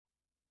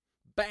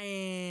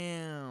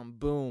Bam!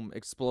 Boom!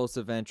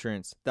 Explosive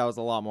entrance. That was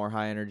a lot more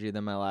high energy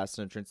than my last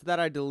entrance that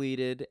I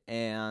deleted,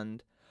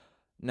 and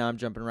now I'm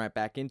jumping right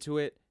back into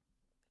it.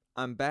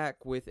 I'm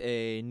back with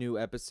a new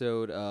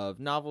episode of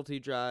Novelty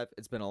Drive.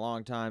 It's been a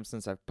long time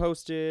since I've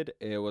posted.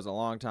 It was a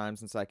long time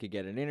since I could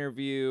get an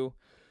interview.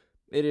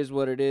 It is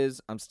what it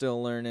is. I'm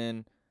still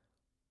learning.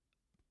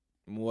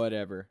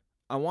 Whatever.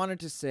 I wanted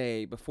to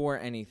say before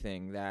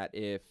anything that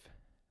if,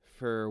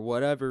 for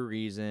whatever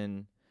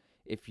reason,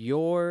 if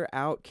you're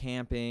out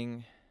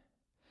camping,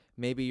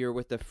 maybe you're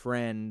with a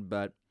friend,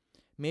 but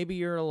maybe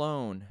you're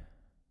alone,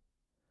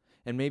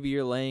 and maybe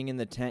you're laying in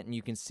the tent and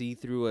you can see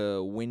through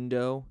a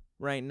window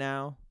right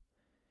now,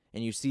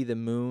 and you see the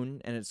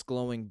moon and it's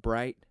glowing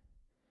bright,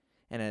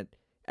 and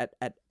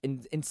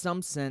in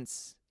some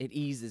sense it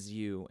eases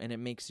you and it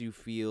makes you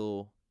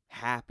feel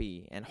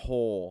happy and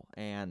whole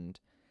and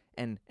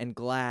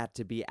glad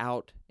to be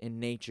out in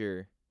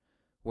nature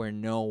where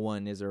no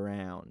one is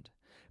around.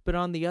 But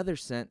on the other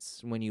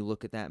sense, when you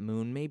look at that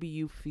moon, maybe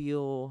you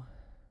feel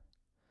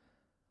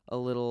a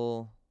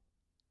little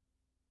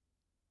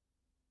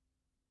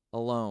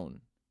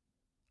alone,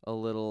 a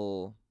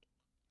little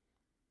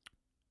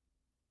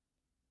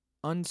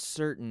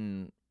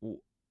uncertain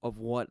of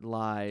what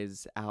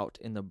lies out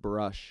in the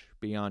brush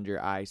beyond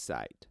your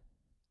eyesight.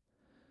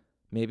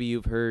 Maybe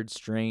you've heard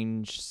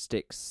strange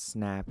sticks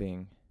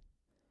snapping.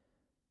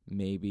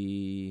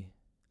 Maybe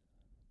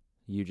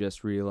you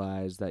just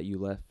realized that you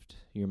left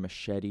your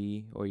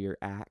machete or your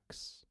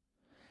axe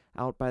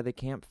out by the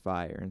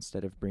campfire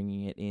instead of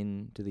bringing it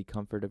in to the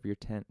comfort of your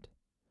tent.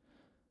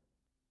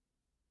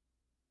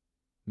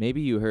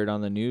 Maybe you heard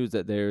on the news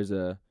that there's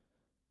a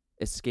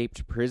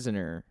escaped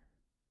prisoner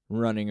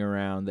running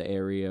around the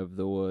area of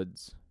the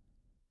woods.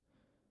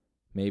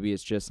 Maybe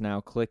it's just now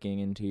clicking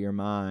into your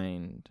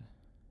mind.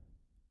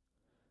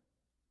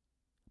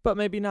 But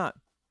maybe not.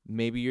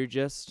 Maybe you're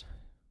just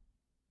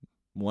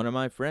one of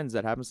my friends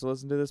that happens to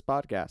listen to this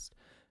podcast.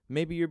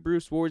 Maybe you're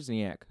Bruce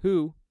Wozniak,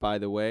 who, by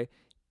the way,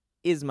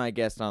 is my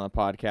guest on the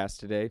podcast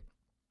today.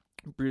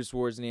 Bruce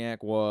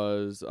Wozniak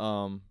was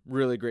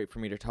really great for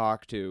me to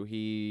talk to.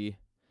 He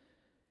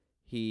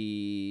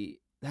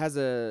has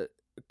a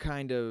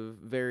kind of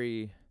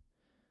very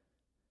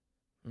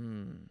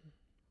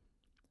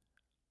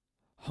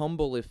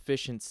humble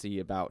efficiency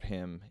about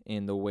him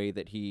in the way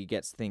that he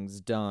gets things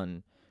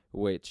done,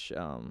 which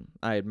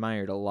I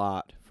admired a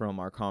lot from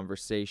our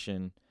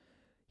conversation.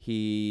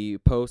 He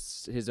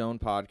posts his own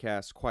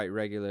podcast quite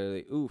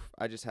regularly. Oof,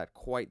 I just had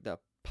quite the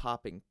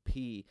popping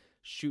pee,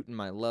 shooting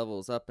my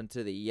levels up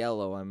into the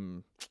yellow.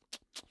 I'm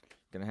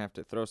going to have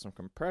to throw some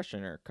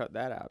compression or cut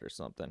that out or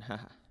something.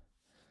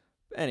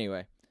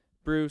 Anyway,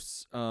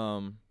 Bruce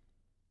owns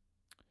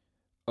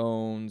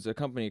a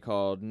company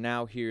called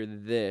Now Hear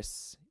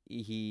This.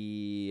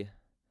 He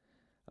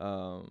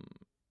kind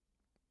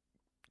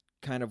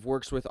of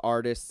works with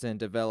artists and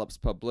develops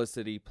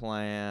publicity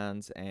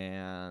plans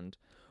and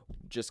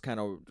just kind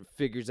of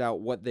figures out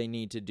what they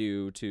need to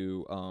do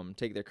to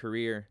take their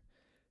career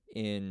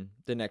in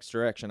the next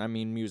direction. I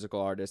mean,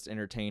 musical artists,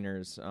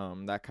 entertainers,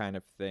 that kind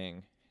of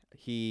thing.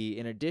 He,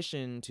 in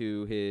addition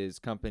to his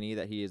company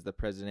that he is the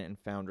president and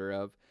founder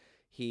of,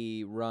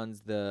 he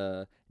runs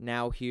the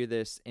Now Hear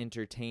This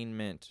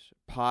Entertainment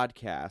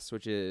podcast,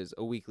 which is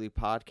a weekly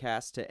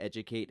podcast to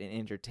educate and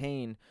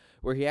entertain,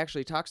 where he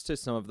actually talks to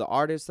some of the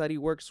artists that he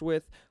works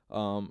with,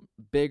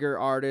 bigger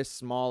artists,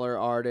 smaller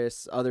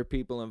artists, other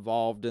people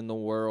involved in the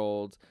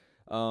world.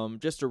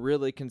 Just a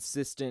really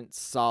consistent,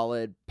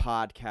 solid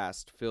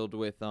podcast filled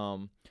with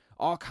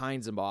all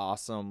kinds of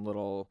awesome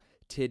little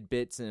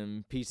tidbits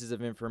and pieces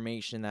of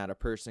information that a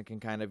person can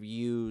kind of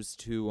use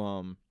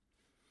to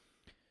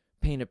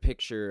paint a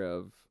picture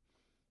of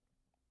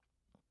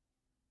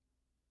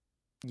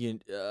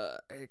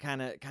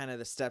kind of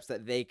the steps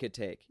that they could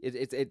take.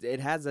 It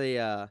has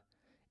a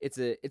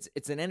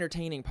it's an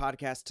entertaining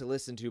podcast to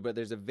listen to, but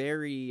there's a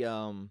very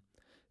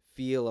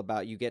feel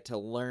about you get to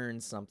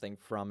learn something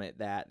from it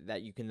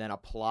that you can then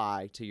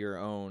apply to your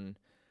own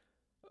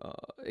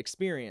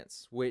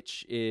experience,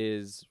 which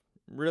is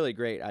really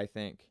great, I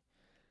think.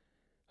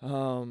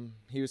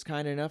 He was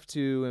kind enough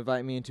to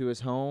invite me into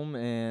his home,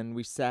 and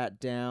we sat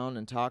down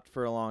and talked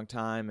for a long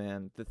time,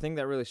 and the thing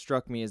that really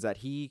struck me is that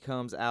he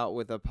comes out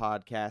with a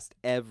podcast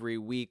every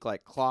week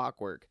like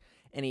clockwork,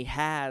 and he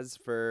has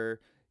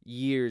for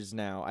years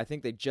now. I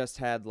think they just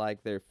had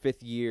like their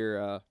 5th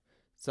year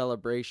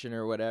celebration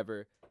or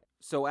whatever.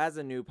 So as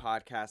a new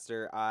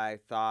podcaster, I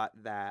thought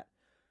that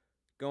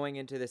going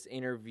into this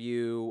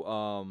interview,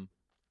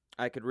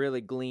 I could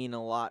really glean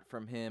a lot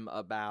from him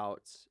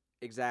about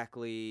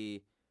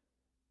exactly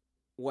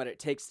what it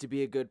takes to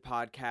be a good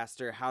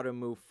podcaster, how to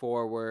move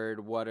forward,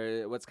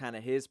 what's kind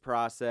of his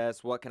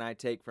process, what can I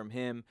take from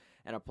him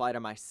and apply to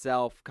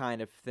myself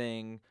kind of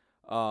thing.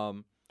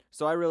 So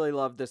I really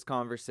loved this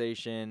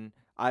conversation.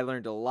 I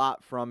learned a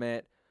lot from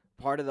it.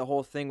 Part of the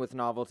whole thing with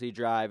Novelty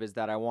Drive is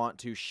that I want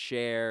to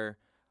share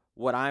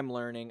what I'm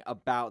learning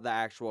about the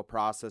actual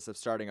process of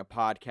starting a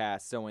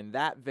podcast. So in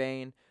that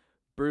vein,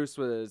 Bruce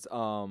was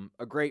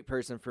a great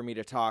person for me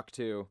to talk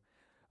to.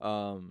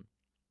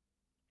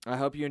 I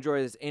hope you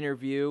enjoy this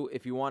interview.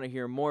 If you want to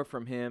hear more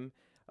from him,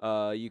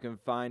 you can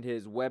find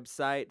his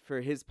website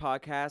for his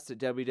podcast at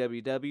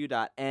www.nhte,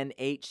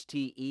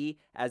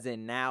 as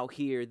in now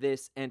hear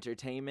this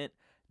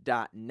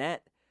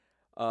entertainment.net.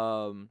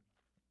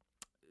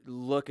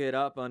 Look it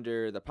up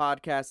under the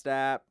podcast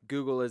app,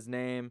 Google his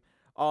name,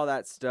 all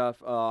that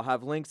stuff. I'll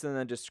have links in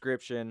the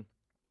description.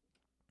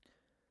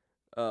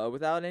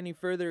 Without any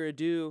further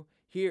ado,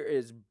 here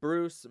is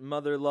Bruce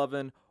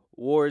Mother-Lovin'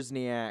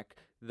 Wozniak,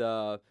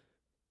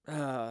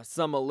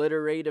 some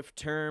alliterative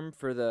term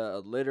for the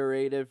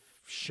alliterative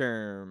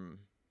sherm.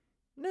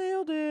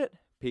 Nailed it.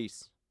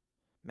 Peace.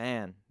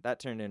 Man, that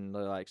turned into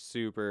like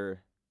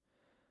super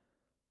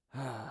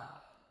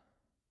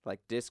like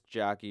disc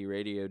jockey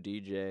radio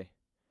DJ.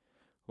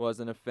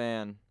 Wasn't a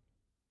fan.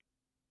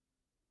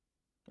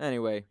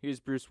 Anyway, here's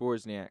Bruce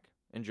Wozniak.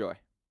 Enjoy.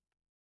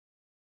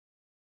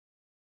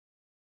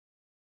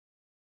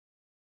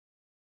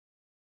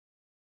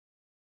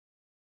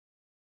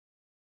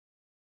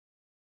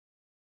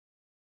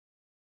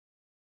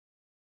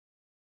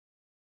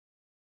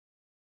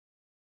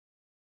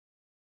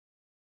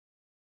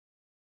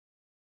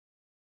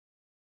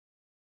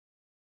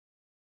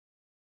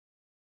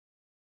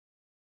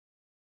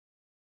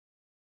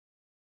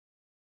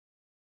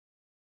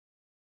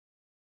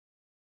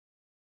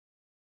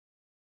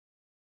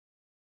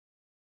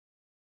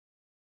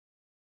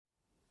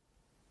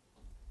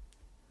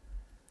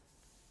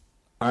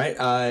 All right,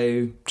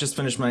 I just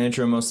finished my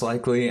intro, most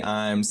likely.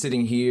 I'm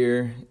sitting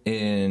here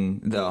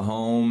in the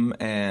home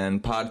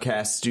and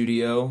podcast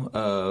studio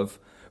of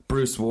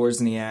Bruce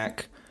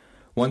Wozniak.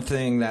 One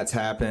thing that's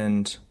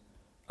happened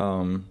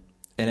in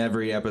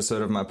every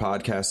episode of my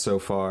podcast so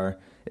far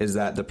is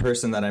that the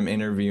person that I'm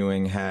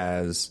interviewing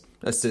has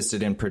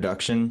assisted in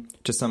production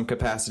to some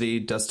capacity.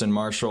 Dustin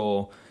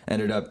Marshall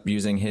ended up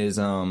using his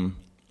own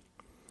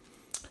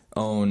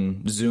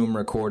Zoom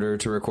recorder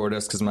to record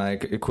us because my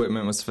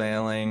equipment was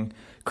failing.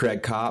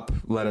 Craig Kopp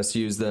let us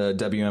use the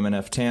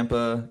WMNF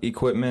Tampa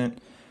equipment.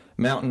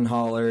 Mountain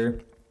Holler,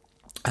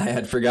 I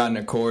had forgotten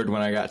a cord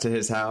when I got to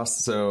his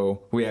house,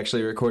 so we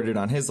actually recorded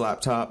on his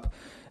laptop.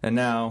 And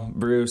now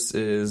Bruce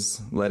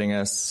is letting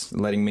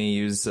me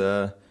use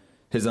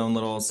his own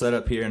little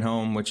setup here at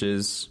home, which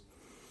is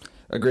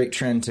a great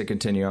trend to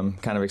continue. I'm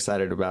kind of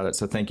excited about it,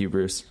 so thank you,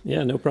 Bruce.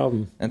 Yeah, no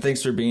problem. And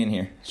thanks for being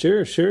here.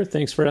 Sure.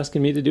 Thanks for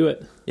asking me to do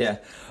it. Yeah.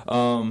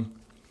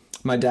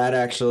 My dad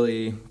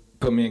actually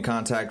put me in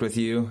contact with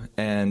you,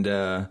 and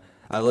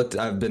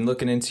I've been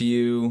looking into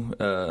you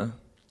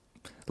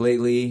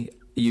lately.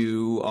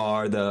 You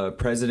are the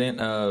president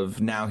of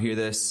Now Hear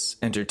This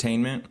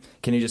Entertainment.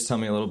 Can you just tell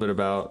me a little bit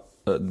about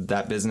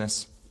that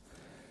business?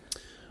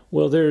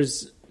 Well,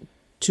 there's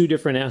two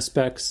different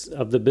aspects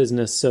of the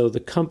business. So the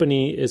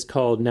company is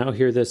called Now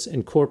Hear This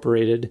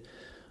Incorporated,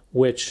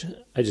 which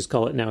I just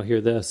call it Now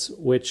Hear This,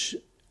 which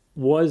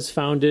was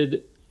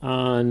founded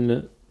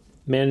on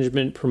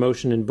management,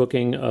 promotion, and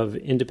booking of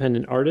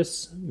independent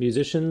artists,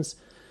 musicians,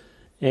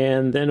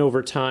 and then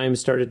over time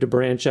started to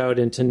branch out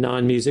into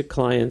non-music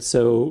clients.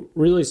 So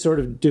really sort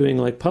of doing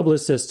like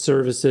publicist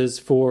services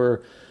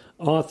for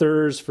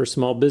authors, for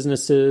small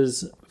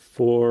businesses,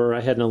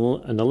 I had an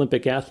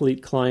Olympic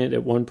athlete client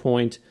at one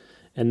point,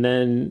 and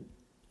then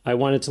I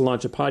wanted to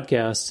launch a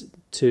podcast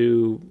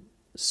to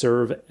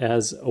serve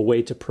as a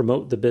way to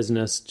promote the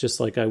business, just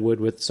like I would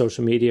with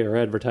social media or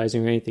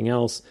advertising or anything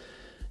else.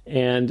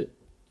 And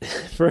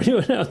for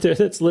anyone out there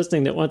that's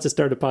listening that wants to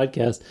start a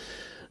podcast,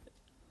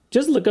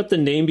 just look up the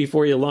name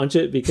before you launch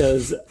it,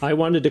 because I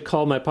wanted to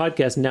call my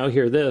podcast Now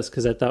Hear This,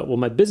 because I thought, well,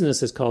 my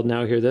business is called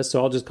Now Hear This,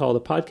 so I'll just call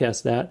the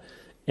podcast that.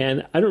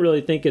 And I don't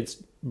really think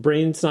it's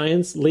brain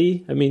science,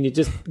 Lee. I mean, you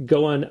just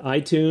go on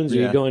iTunes or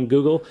you go on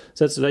Google.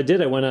 So that's what I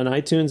did. I went on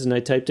iTunes and I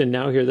typed in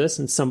Now Hear This,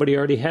 and somebody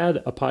already had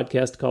a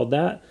podcast called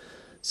that.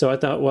 So I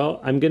thought,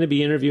 well, I'm going to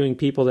be interviewing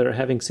people that are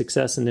having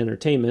success in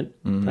entertainment,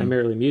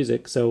 primarily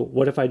music. So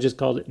what if I just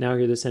called it Now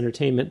Hear This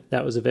Entertainment?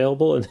 That was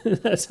available, and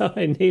that's how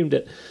I named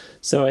it.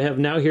 So I have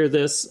Now Hear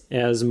This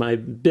as my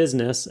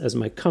business, as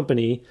my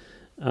company,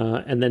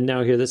 and then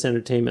Now Hear This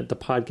Entertainment, the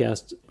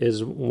podcast,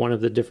 is one of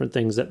the different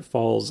things that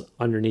falls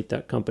underneath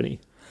that company.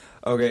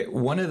 Okay,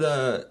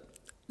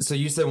 so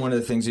you said one of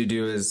the things you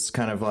do is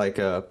kind of like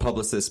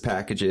publicist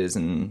packages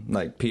and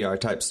like PR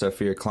type stuff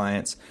for your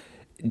clients.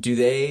 Do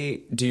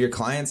your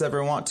clients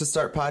ever want to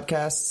start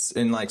podcasts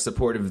in like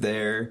support of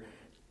their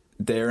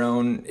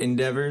own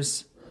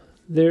endeavors?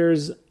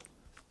 There's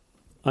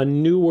a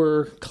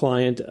newer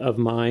client of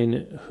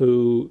mine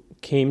who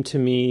came to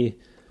me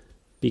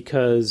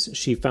because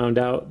she found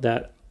out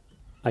that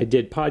I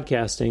did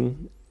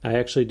podcasting. I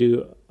actually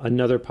do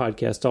another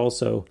podcast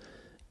also.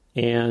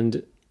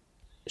 And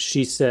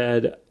she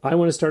said, I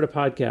want to start a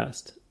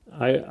podcast.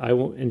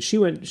 And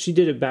she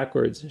did it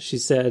backwards. She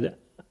said,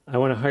 I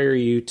want to hire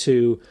you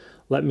to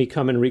let me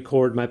come and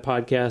record my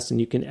podcast, and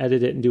you can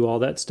edit it and do all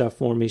that stuff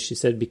for me. She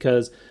said,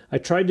 because I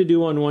tried to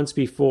do one once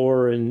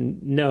before,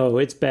 and no,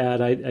 it's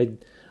bad.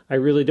 I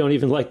really don't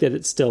even like that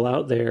it's still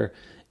out there.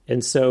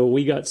 And so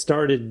we got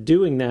started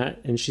doing that,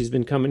 and she's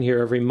been coming here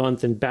every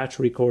month and batch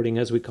recording,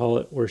 as we call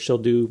it, where she'll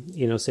do,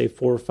 say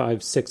 4,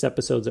 5, 6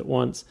 episodes at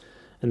once,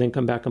 and then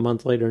come back a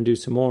month later and do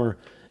some more.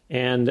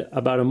 And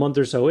about a month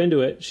or so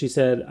into it, she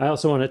said, I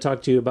also want to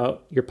talk to you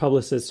about your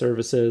publicist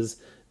services,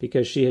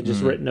 because she had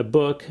just written a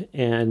book,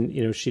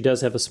 and, she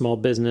does have a small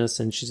business,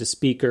 and she's a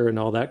speaker and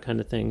all that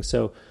kind of thing.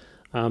 So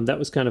that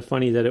was kind of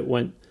funny that it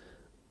went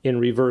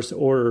in reverse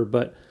order.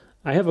 But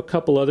I have a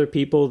couple other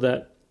people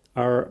that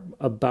are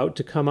about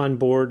to come on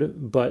board,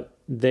 but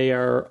they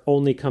are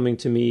only coming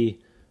to me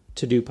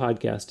to do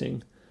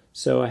podcasting.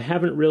 So I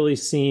haven't really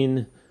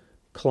seen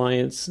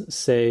clients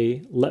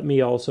say, let me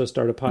also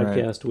start a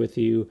podcast with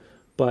you,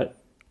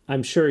 but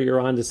I'm sure you're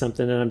onto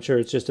something, and I'm sure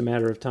it's just a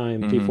matter of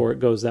time before it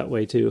goes that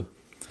way too.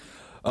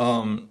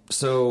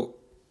 So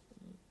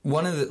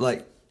one of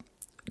the,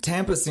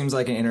 Tampa seems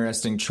like an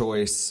interesting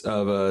choice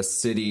of a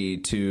city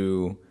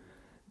to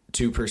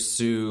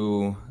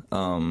pursue,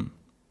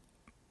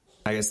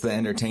 I guess, the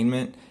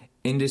entertainment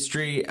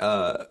industry.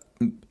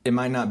 It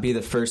might not be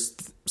the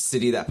first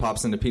city that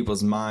pops into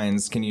people's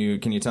minds. Can you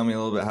tell me a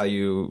little bit how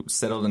you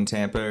settled in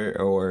Tampa,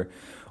 or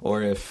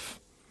if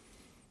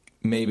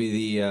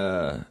maybe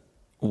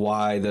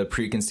why the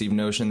preconceived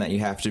notion that you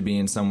have to be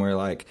in somewhere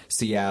like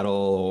Seattle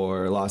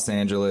or Los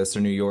Angeles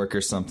or New York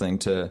or something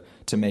to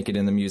make it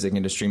in the music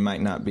industry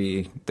might not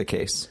be the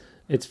case?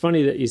 It's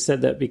funny that you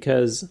said that,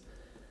 because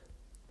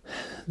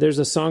there's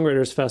a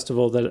songwriters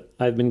festival that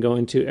I've been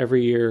going to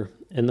every year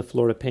in the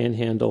Florida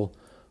Panhandle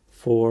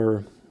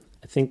for,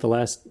 I think, the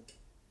last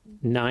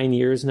 9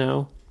 years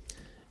now.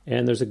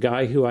 And there's a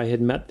guy who I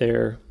had met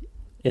there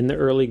in the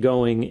early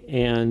going,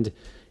 and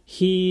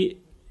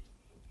he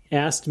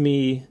asked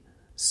me,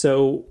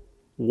 so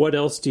what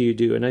else do you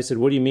do? And I said,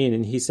 what do you mean?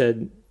 And he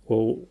said,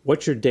 well,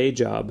 what's your day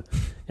job?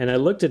 And I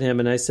looked at him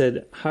and I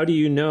said, how do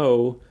you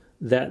know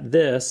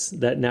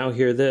that Now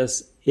Hear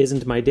This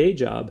isn't my day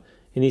job?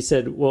 And he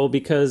said, well,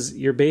 because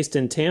you're based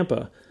in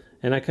Tampa.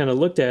 And I kind of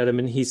looked at him,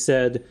 and he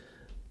said,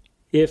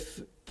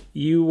 if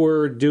you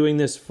were doing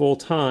this full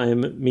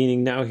time,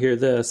 meaning Now Hear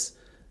This,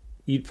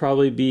 you'd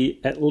probably be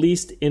at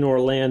least in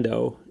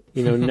Orlando,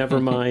 never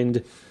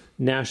mind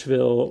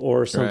Nashville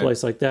or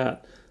someplace like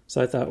that.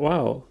 So I thought,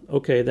 wow,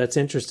 okay, that's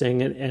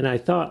interesting. And I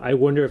thought, I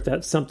wonder if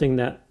that's something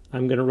that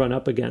I'm going to run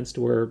up against,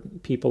 where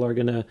people are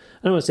going to,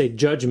 I don't want to say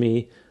judge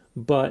me,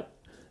 but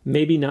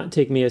maybe not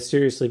take me as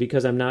seriously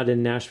because I'm not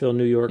in Nashville,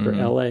 New York, or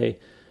LA.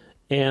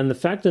 And the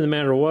fact of the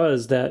matter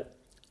was that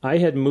I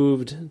had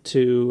moved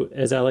to,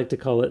 as I like to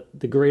call it,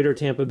 the greater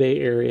Tampa Bay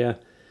area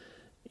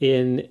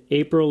in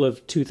April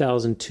of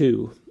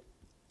 2002.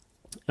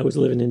 I was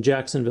living in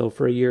Jacksonville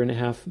for a year and a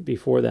half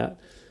before that.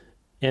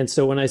 And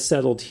so when I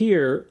settled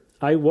here,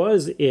 I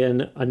was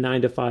in a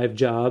 9-to-5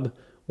 job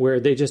where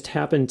they just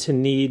happened to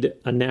need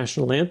a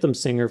national anthem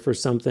singer for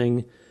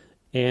something.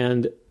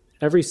 And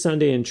every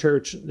Sunday in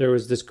church, there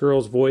was this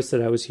girl's voice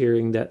that I was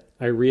hearing that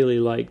I really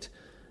liked.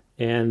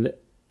 And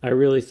I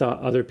really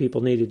thought other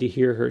people needed to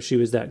hear her. She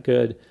was that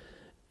good.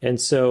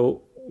 And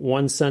so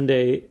one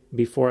Sunday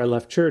before I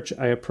left church,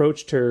 I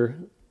approached her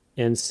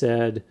and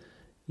said,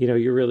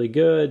 you're really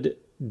good.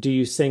 Do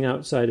you sing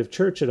outside of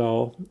church at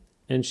all?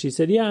 And she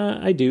said, yeah,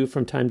 I do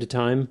from time to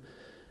time.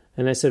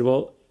 And I said,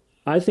 well,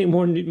 I think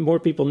more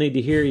people need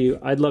to hear you.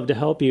 I'd love to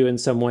help you in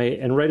some way.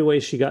 And right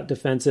away she got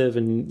defensive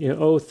and,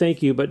 oh,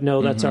 thank you, but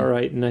no, that's all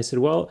right. And I said,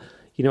 well,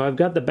 I've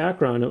got the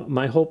background.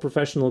 My whole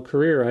professional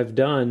career, I've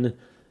done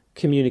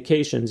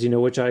communications,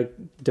 which I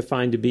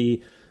define to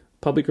be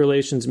public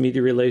relations,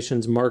 media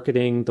relations,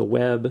 marketing, the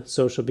web,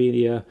 social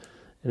media.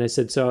 And I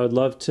said, so I'd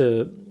love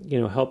to,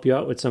 help you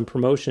out with some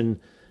promotion.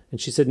 And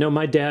she said, no,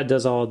 my dad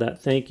does all of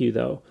that. Thank you,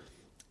 though.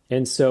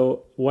 And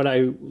so what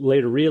I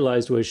later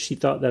realized was she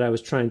thought that I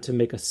was trying to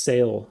make a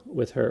sale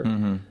with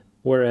her,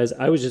 whereas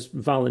I was just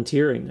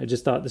volunteering. I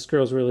just thought this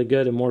girl's really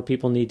good and more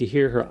people need to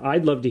hear her.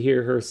 I'd love to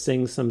hear her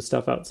sing some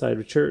stuff outside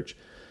of church.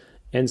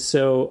 And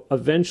so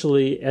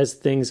eventually, as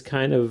things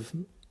kind of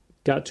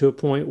got to a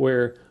point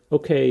where,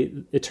 okay,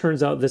 it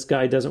turns out this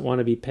guy doesn't want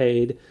to be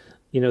paid.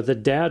 The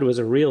dad was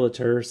a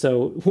realtor,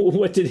 so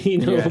what did he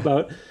know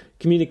about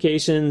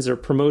communications or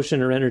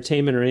promotion or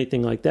entertainment or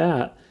anything like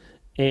that?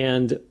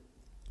 And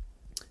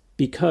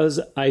because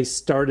I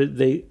started,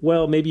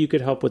 maybe you could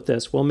help with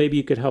this. Well, maybe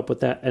you could help with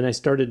that. And I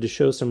started to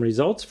show some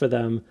results for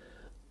them.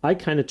 I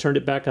kind of turned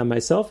it back on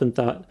myself and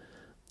thought,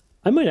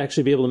 I might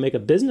actually be able to make a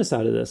business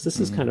out of this.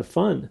 This is kind of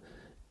fun.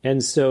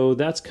 And so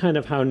that's kind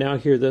of how Now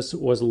Hear This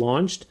was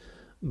launched.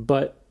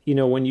 But,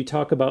 when you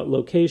talk about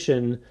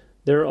location,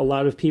 there are a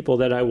lot of people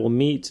that I will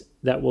meet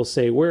that will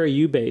say, where are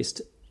you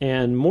based?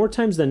 And more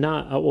times than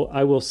not,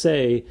 I will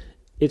say,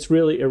 it's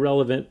really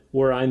irrelevant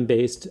where I'm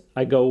based.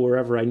 I go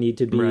wherever I need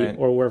to be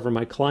or wherever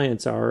my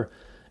clients are.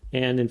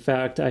 And in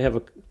fact, I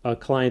have a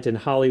client in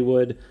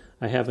Hollywood.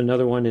 I have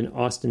another one in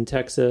Austin,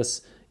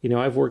 Texas.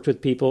 I've worked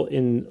with people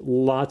in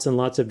lots and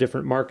lots of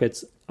different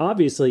markets.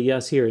 Obviously,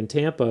 yes, here in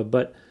Tampa,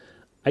 but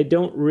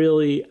I'm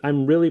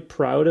really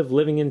proud of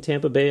living in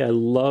Tampa Bay. I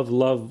love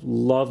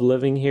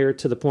living here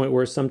to the point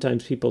where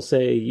sometimes people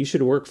say, you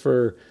should work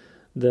for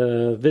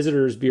the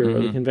visitors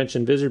bureau, the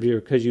convention visitor bureau,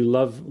 because you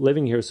love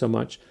living here so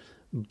much.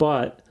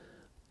 But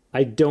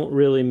I don't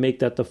really make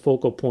that the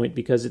focal point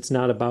because it's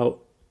not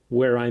about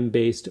where I'm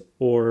based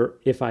or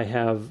if I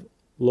have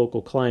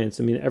local clients.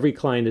 I mean, every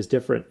client is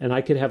different. And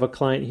I could have a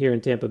client here in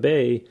Tampa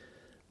Bay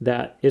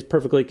that is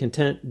perfectly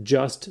content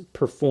just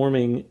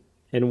performing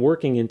and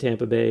working in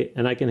Tampa Bay.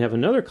 And I can have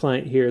another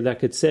client here that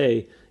could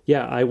say,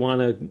 yeah, I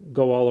want to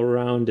go all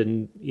around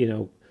and,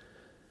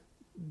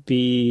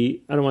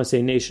 be, I don't want to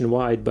say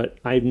nationwide, but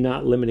I'm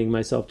not limiting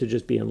myself to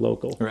just being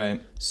local.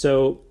 Right.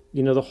 So,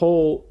 the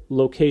whole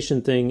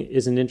location thing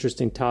is an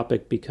interesting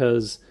topic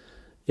because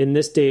in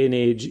this day and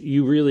age,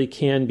 you really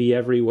can be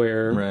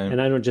everywhere. Right.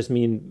 And I don't just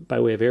mean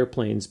by way of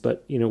airplanes,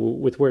 but,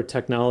 with where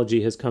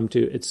technology has come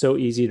to, it's so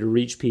easy to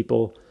reach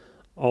people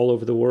all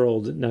over the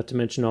world, not to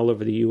mention all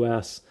over the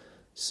U.S.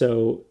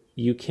 So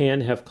you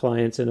can have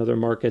clients in other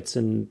markets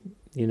and,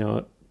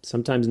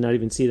 sometimes not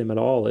even see them at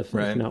all, if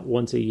not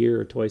once a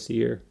year or twice a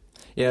year.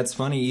 Yeah, it's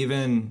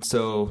funny.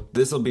 So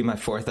this will be my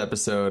 4th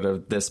episode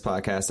of this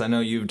podcast. I know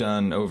you've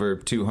done over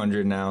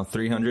 200 now,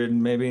 300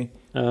 maybe?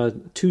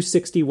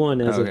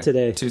 261 as of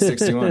today.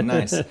 261,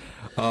 nice.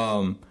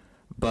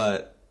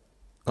 But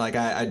like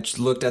I just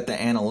looked at the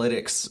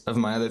analytics of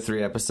my other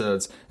 3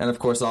 episodes, and of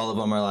course all of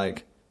them are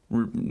like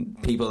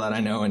people that I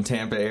know in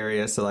Tampa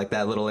area. So like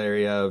that little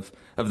area of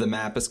the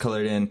map is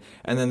colored in.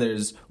 And then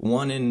there's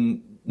one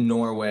in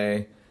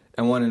Norway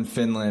and one in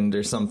Finland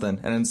or something.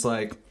 And it's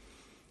like,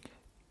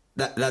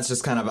 that's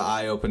just kind of an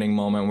eye-opening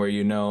moment where,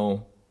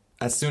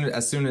 as soon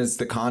as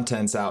the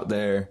content's out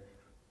there,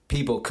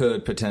 people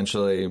could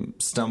potentially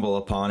stumble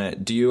upon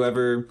it. Do you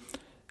ever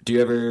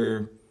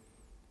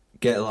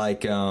get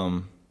like,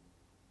 the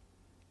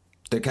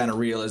kind of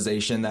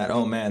realization that,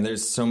 oh man,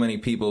 there's so many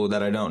people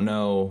that I don't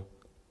know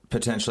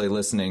potentially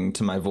listening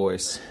to my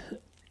voice?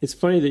 It's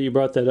funny that you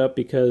brought that up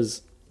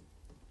because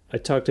I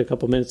talked a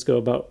couple minutes ago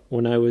about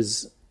when I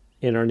was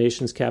in our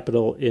nation's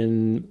capital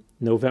in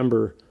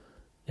November,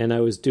 and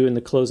I was doing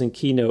the closing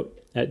keynote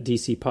at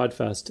DC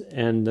Podfest,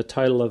 and the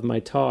title of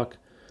my talk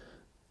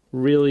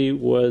really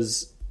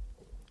was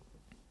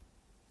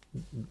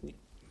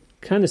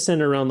kind of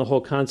centered around the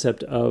whole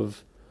concept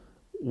of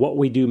what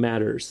we do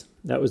matters.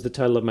 That was the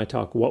title of my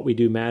talk, What We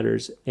Do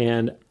Matters.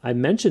 And I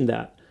mentioned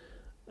that.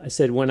 I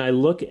said, when I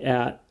look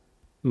at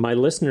my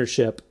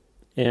listenership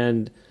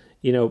and,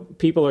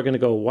 people are going to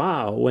go,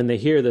 wow, when they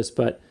hear this,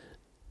 but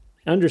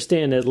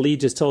understand that Lee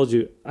just told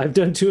you, I've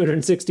done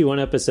 261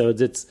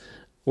 episodes.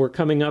 We're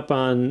coming up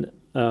on,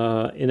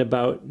 in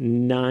about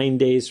 9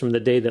 days from the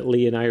day that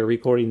Lee and I are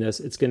recording this,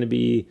 it's going to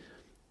be,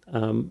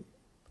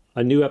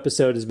 a new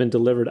episode has been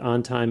delivered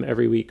on time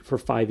every week for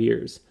 5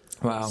 years.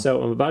 Wow.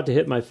 So I'm about to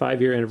hit my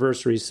 5-year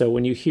anniversary. So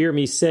when you hear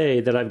me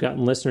say that I've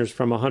gotten listeners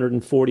from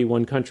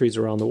 141 countries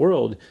around the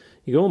world,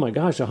 you go, oh my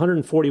gosh,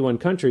 141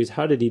 countries.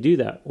 How did he do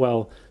that?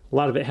 Well, a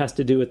lot of it has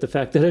to do with the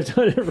fact that I've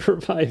done it for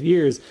 5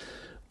 years.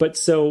 But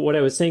so what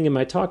I was saying in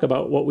my talk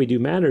about what we do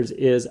matters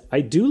is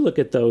I do look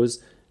at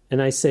those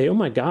and I say, oh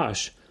my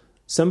gosh,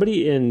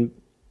 somebody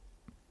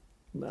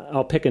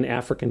I'll pick an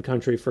African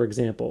country, for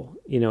example,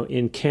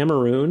 in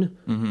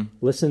Cameroon,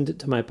 listened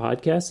to my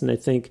podcast. And I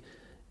think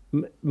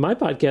my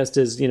podcast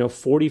is,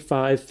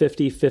 45,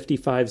 50,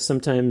 55,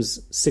 sometimes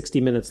 60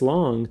 minutes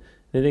long.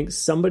 And I think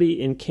somebody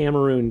in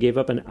Cameroon gave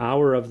up an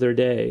hour of their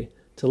day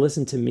to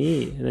listen to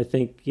me. And I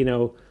think,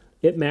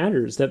 it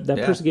matters that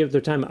person gave up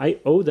their time. I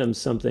owe them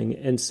something.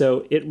 And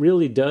so it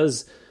really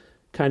does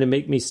kind of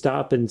make me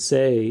stop and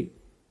say,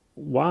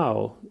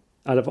 wow,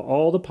 out of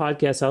all the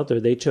podcasts out there,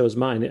 they chose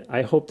mine.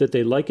 I hope that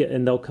they like it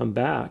and they'll come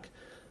back.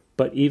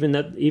 But even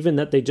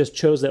that they just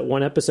chose that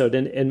one episode.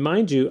 And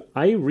mind you,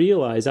 I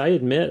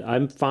admit,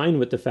 I'm fine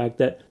with the fact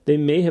that they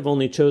may have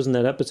only chosen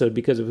that episode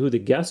because of who the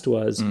guest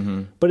was,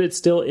 but it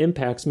still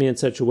impacts me in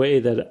such a way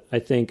that I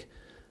think,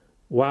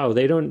 wow,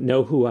 they don't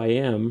know who I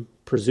am,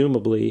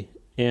 presumably,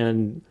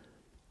 and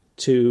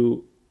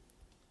to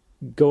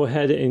go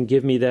ahead and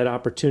give me that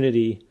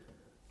opportunity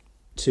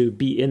to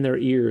be in their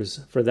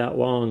ears for that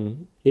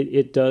long,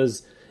 it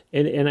does.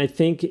 And I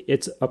think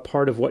it's a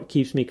part of what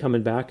keeps me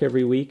coming back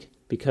every week.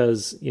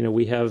 Because,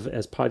 we have,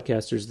 as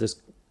podcasters, this,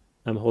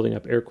 I'm holding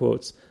up air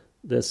quotes,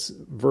 this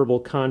verbal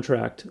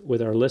contract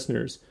with our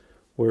listeners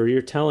where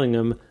you're telling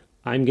them,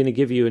 I'm going to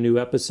give you a new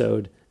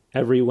episode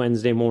every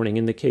Wednesday morning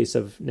in the case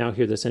of Now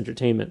Hear This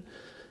Entertainment.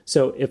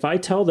 So if I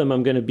tell them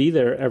I'm going to be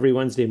there every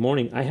Wednesday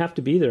morning, I have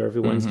to be there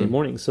every Wednesday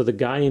morning. So the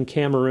guy in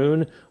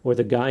Cameroon or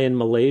the guy in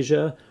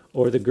Malaysia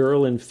or the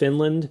girl in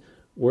Finland,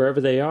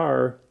 wherever they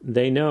are,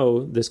 they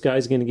know this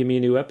guy's going to give me a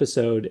new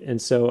episode.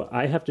 And so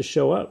I have to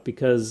show up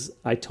because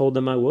I told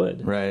them I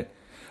would. Right.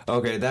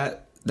 Okay,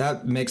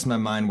 that makes my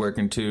mind work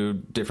in 2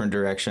 different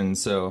directions.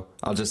 So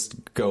I'll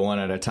just go one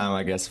at a time,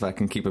 I guess, if I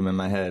can keep them in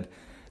my head.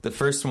 The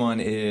first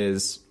one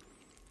is,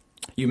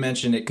 you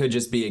mentioned it could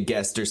just be a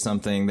guest or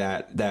something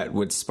that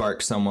would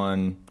spark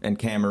someone in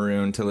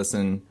Cameroon to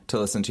listen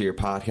to your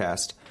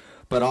podcast.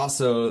 But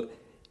also,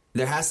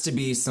 there has to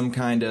be some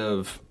kind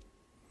of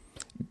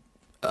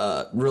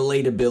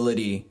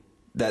relatability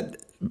that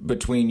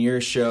between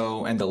your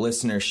show and the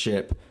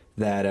listenership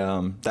that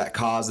that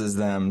causes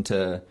them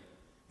to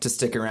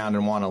stick around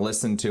and want to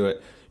listen to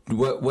it.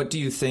 What do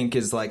you think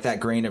is like that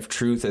grain of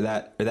truth or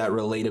that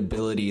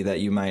relatability that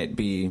you might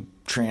be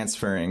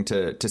transferring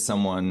to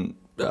someone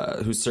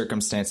whose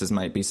circumstances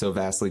might be so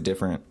vastly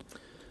different?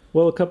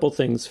 Well, a couple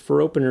things.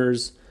 For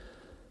openers,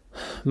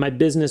 my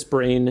business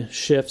brain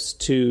shifts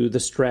to the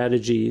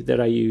strategy that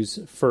I use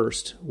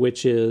first,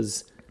 which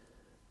is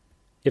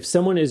if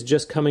someone is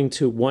just coming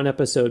to one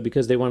episode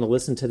because they want to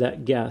listen to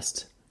that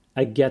guest,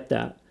 I get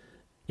that.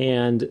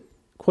 And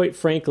quite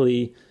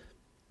frankly,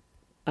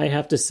 I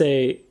have to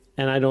say,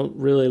 and I don't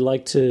really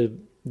like to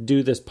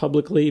do this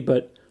publicly,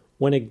 but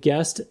when a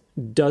guest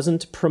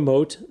doesn't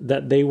promote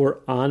that they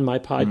were on my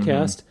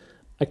podcast,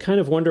 I kind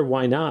of wonder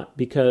why not.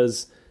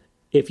 Because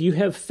if you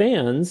have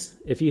fans,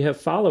 if you have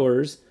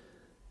followers,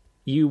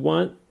 you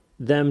want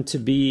them to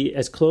be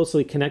as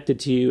closely connected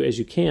to you as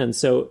you can.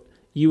 So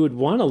you would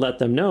want to let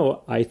them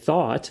know, I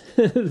thought,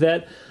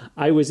 that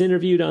I was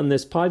interviewed on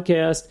this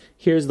podcast.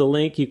 Here's the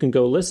link. You can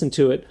go listen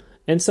to it.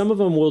 And some of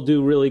them will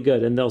do really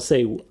good. And they'll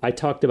say, I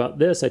talked about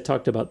this, I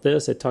talked about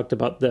this, I talked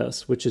about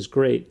this, which is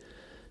great.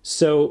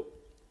 So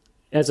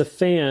as a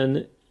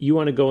fan, you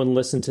want to go and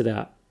listen to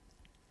that.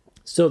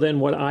 So then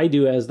what I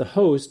do as the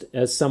host,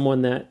 as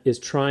someone that is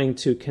trying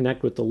to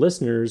connect with the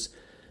listeners,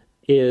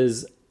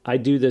 is I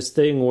do this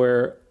thing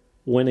where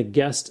when a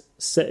guest,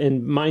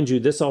 and mind you,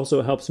 this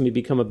also helps me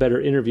become a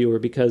better interviewer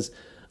because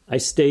I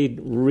stayed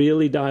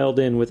really dialed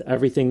in with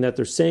everything that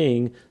they're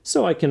saying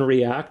so I can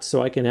react,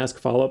 so I can ask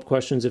follow-up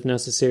questions if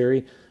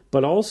necessary,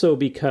 but also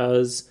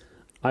because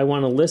I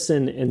want to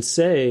listen and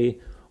say,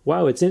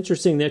 wow, it's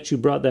interesting that you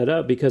brought that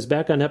up because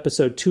back on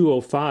episode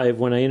 205,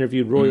 when I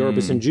interviewed Roy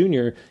Orbison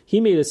Jr., he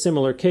made a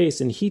similar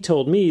case and he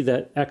told me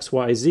that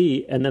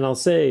XYZ, and then I'll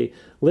say,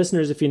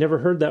 listeners, if you never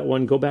heard that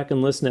one, go back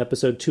and listen to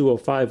episode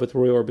 205 with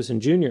Roy Orbison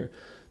Jr.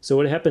 So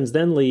what happens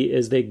then, Lee,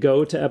 is they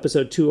go to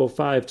episode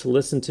 205 to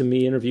listen to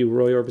me interview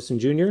Roy Orbison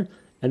Jr.,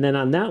 and then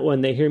on that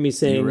one, they hear me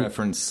saying,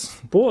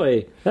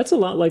 boy, that's a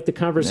lot like the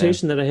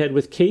conversation that I had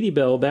with Katie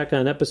Bell back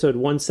on episode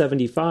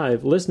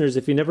 175. Listeners,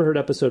 if you never heard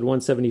episode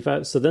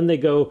 175, so then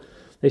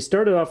they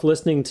started off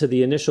listening to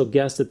the initial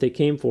guest that they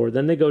came for.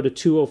 Then they go to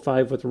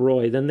 205 with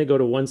Roy. Then they go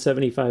to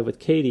 175 with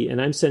Katie,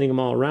 and I'm sending them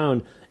all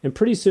around. And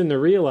pretty soon they're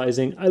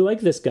realizing, I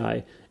like this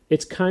guy.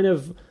 It's kind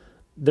of,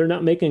 they're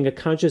not making a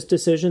conscious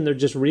decision. They're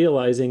just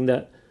realizing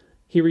that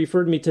he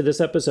referred me to this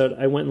episode,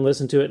 I went and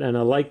listened to it, and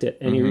I liked it.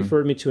 And he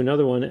referred me to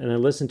another one, and I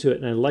listened to it,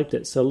 and I liked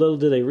it. So little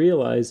do they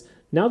realize,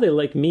 now they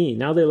like me.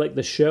 Now they like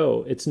the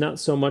show. It's not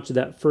so much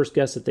that first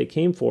guest that they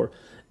came for.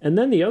 And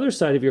then the other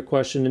side of your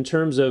question, in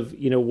terms of,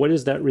 what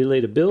is that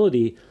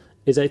relatability,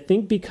 is I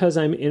think because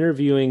I'm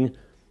interviewing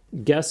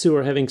guests who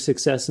are having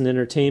success in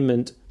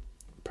entertainment,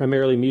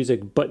 primarily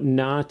music, but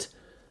not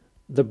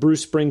the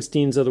Bruce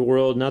Springsteens of the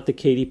world, not the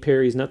Katy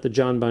Perrys, not the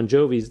John Bon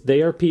Jovis.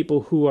 They are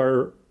people who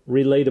are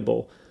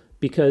relatable.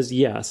 Because,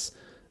 yes,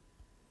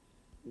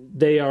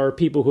 they are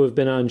people who have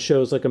been on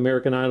shows like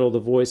American Idol, The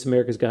Voice,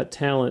 America's Got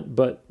Talent,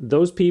 but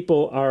those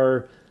people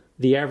are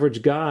the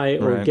average guy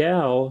or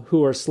gal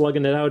who are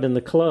slugging it out in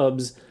the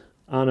clubs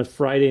on a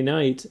Friday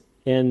night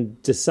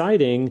and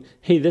deciding,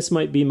 hey, this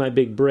might be my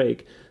big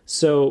break.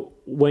 So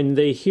when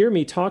they hear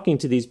me talking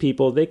to these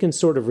people, they can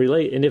sort of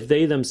relate. And if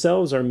they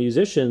themselves are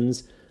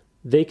musicians,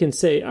 they can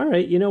say, all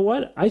right, you know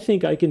what? I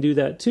think I can do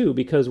that too.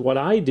 Because what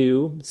I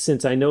do,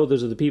 since I know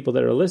those are the people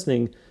that are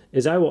listening,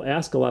 is I will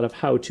ask a lot of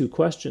how-to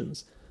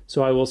questions.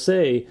 So I will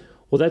say,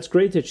 well, that's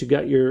great that you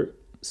got your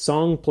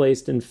song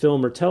placed in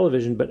film or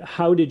television, but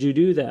how did you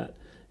do that?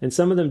 And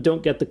some of them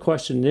don't get the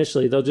question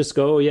initially. They'll just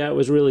go, oh, yeah, it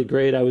was really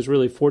great. I was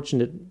really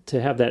fortunate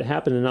to have that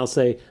happen. And I'll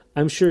say,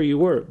 I'm sure you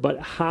were, but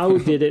how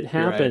did it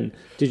happen?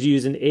 Right. Did you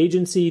use an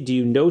agency? Do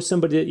you know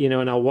somebody,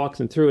 and I'll walk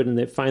them through it, and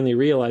they finally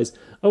realize,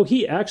 oh,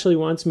 he actually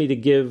wants me to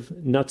give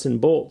nuts and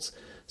bolts.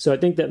 So I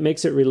think that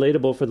makes it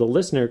relatable for the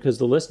listener because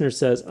the listener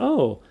says,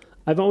 oh,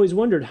 I've always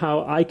wondered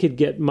how I could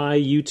get my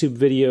YouTube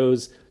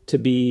videos to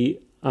be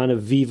on a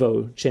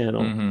Vivo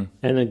channel,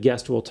 and a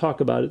guest will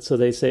talk about it. So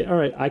they say, all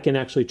right, I can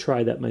actually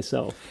try that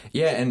myself.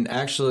 Yeah, and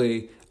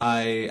actually,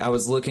 I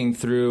was looking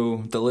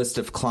through the list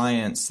of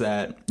clients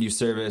that you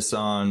service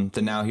on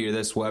the Now Hear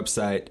This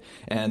website,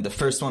 and the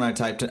first one I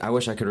typed in, I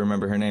wish I could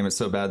remember her name. It's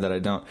so bad that I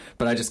don't,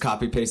 but I just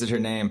copy-pasted her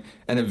name,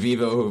 and a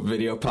Vivo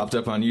video popped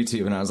up on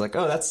YouTube, and I was like,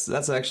 oh,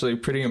 that's actually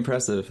pretty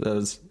impressive.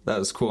 That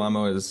was cool. I'm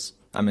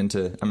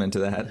into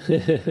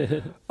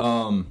that.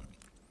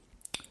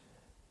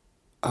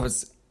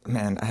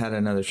 I had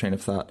another train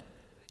of thought.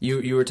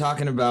 You were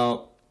talking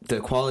about the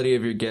quality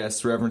of your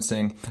guests,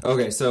 referencing.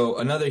 Okay, so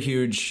another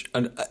huge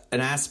an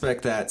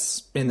aspect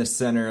that's in the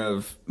center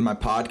of my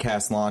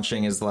podcast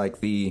launching is like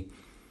the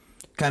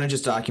kind of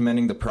just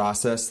documenting the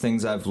process,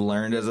 things I've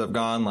learned as I've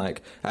gone.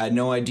 Like I had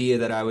no idea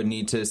that I would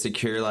need to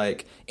secure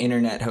like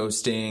internet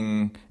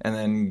hosting and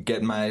then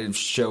get my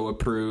show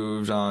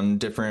approved on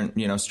different,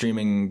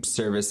 streaming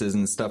services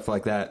and stuff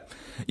like that.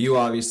 You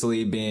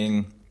obviously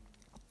being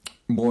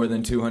more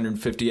than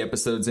 250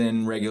 episodes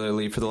in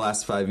regularly for the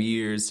last 5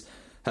 years,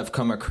 have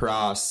come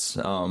across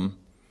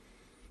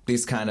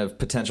these kind of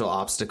potential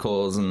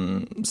obstacles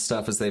and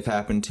stuff as they've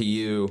happened to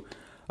you.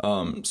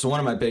 So one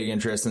of my big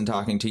interests in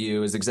talking to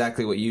you is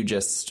exactly what you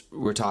just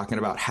were talking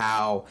about.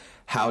 How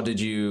did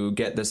you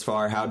get this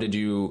far? How did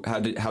you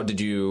get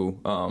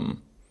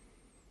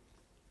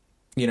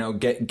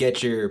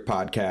your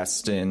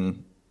podcast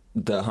in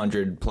the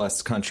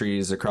 100+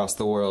 countries across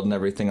the world and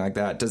everything like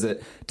that? Does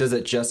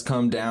it just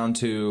come down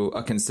to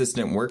a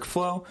consistent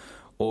workflow,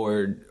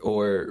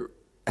 or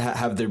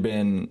have there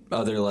been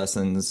other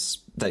lessons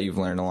that you've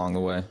learned along the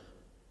way?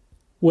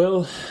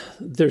 Well,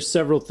 there's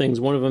several things.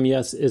 One of them,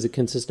 yes, is a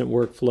consistent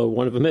workflow.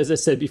 One of them, as I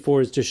said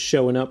before, is just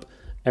showing up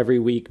every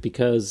week,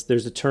 because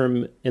there's a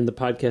term in the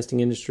podcasting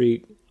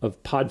industry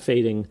of pod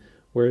fading,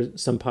 where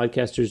some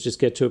podcasters just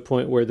get to a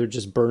point where they're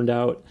just burned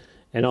out,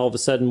 and all of a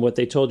sudden what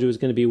they told you was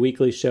going to be a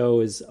weekly show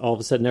is all of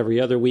a sudden every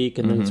other week,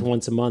 and then it's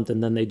once a month,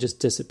 and then they just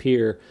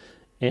disappear.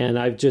 And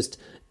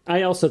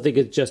I also think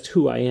it's just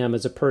who I am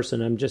as a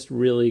person. I'm just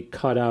really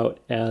cut out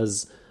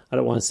as, I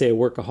don't want to say a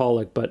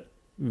workaholic, but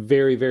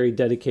very, very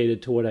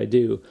dedicated to what I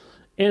do.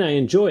 And I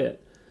enjoy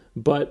it.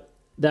 But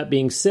that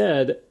being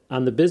said,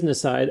 on the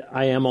business side,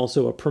 I am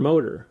also a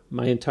promoter.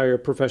 My entire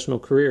professional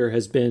career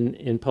has been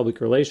in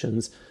public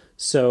relations.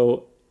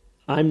 So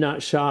I'm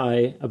not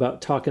shy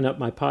about talking up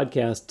my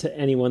podcast to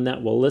anyone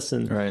that will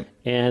listen. Right.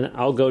 And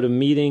I'll go to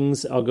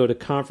meetings, I'll go to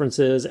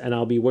conferences, and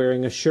I'll be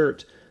wearing a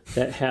shirt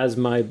that has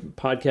my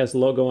podcast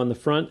logo on the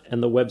front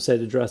and the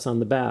website address on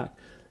the back.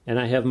 And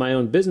I have my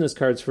own business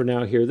cards for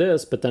Now Hear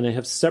This, but then I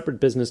have separate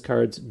business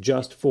cards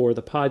just for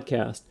the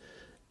podcast.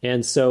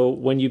 And so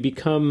when you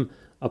become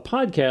a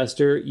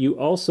podcaster, you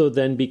also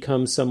then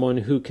become someone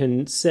who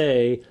can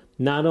say,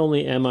 not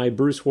only am I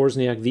Bruce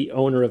Wozniak, the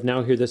owner of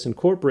Now Hear This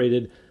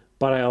Incorporated,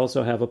 but I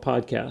also have a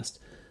podcast.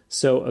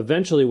 So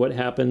eventually what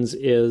happens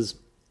is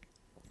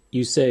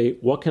you say,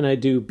 what can I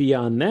do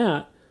beyond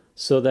that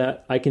so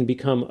that I can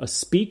become a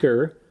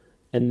speaker?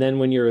 And then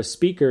when you're a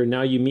speaker,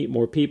 now you meet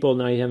more people.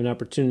 Now you have an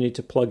opportunity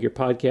to plug your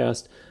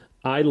podcast.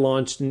 I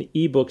launched an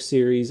ebook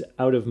series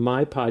out of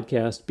my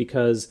podcast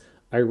because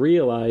I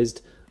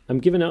realized I'm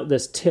giving out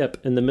this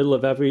tip in the middle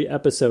of every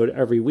episode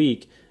every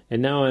week.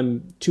 And now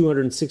I'm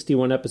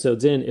 261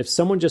 episodes in. If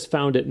someone just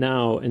found it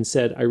now and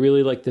said, I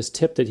really like this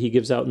tip that he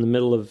gives out in the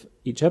middle of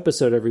each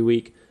episode every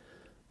week,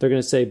 they're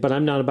going to say, but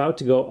I'm not about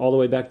to go all the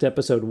way back to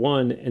episode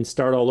 1 and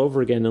start all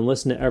over again and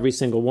listen to every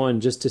single one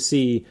just to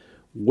see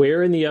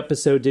where in the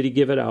episode did he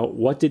give it out,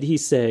 what did he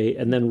say,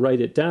 and then write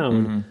it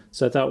down.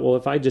 So I thought, well,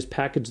 if I just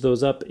package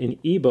those up in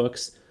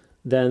ebooks,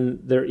 then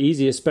they're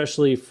easy,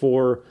 especially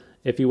for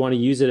if you want to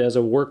use it as a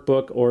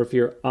workbook, or if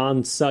you're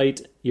on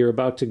site, you're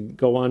about to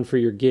go on for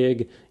your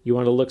gig, you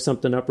want to look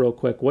something up real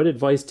quick. What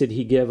advice did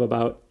he give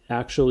about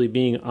actually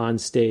being on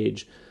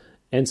stage?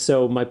 And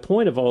so my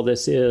point of all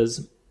this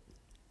is,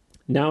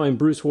 now I'm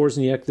Bruce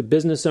Wozniak, the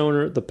business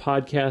owner, the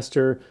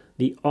podcaster,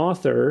 the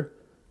author.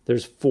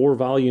 There's 4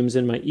 volumes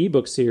in my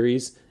ebook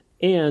series.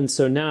 And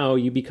so now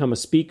you become a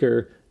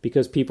speaker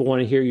because people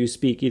want to hear you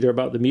speak either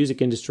about the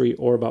music industry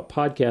or about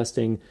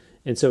podcasting.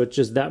 And so it's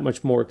just that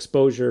much more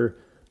exposure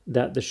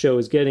that the show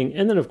is getting.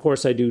 And then, of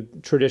course, I do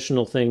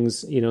traditional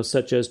things,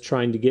 such as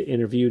trying to get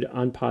interviewed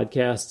on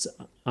podcasts,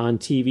 on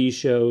TV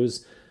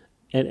shows,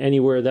 and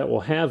anywhere that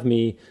will have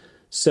me.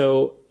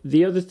 So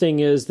the other thing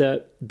is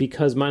that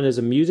because mine is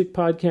a music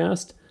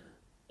podcast,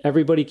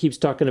 everybody keeps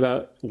talking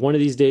about one of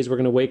these days we're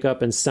going to wake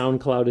up and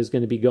SoundCloud is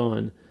going to be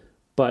gone.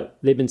 But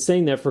they've been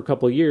saying that for a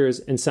couple of years,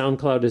 and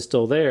SoundCloud is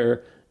still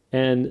there.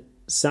 And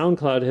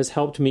SoundCloud has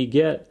helped me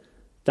get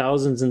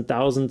thousands and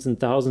thousands and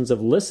thousands of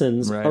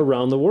listens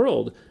around the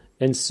world.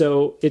 And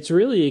so it's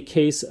really a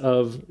case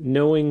of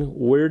knowing,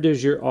 where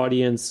does your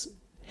audience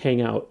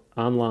hang out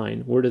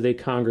online? Where do they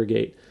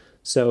congregate?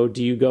 So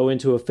do you go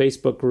into a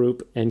Facebook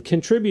group and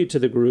contribute to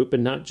the group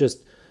and not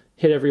just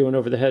hit everyone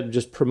over the head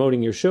just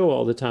promoting your show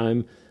all the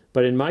time?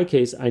 But in my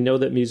case, I know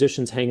that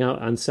musicians hang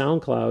out on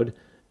SoundCloud,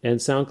 and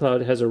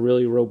SoundCloud has a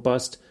really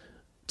robust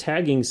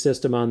tagging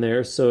system on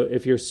there. So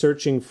if you're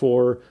searching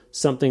for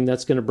something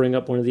that's going to bring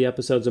up one of the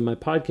episodes of my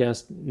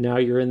podcast, now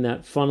you're in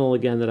that funnel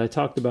again that I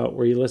talked about,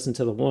 where you listen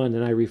to the one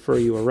and I refer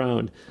you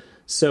around.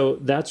 So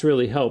that's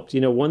really helped.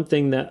 One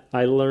thing that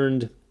I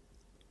learned,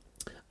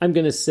 I'm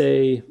going to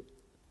say,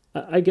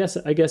 I guess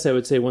I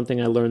would say one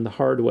thing I learned the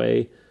hard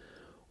way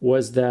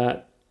was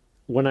that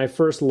when I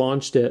first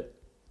launched it,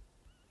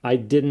 I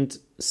didn't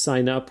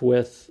sign up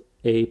with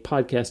a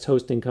podcast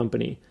hosting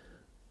company.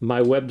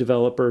 My web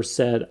developer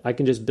said, I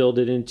can just build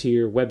it into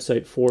your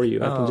website for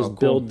you. I can just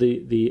build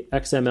the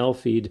XML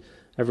feed.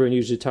 Everyone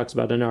usually talks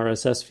about an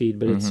RSS feed,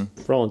 but it's,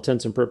 for all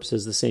intents and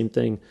purposes, the same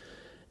thing.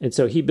 And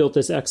so he built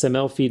this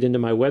XML feed into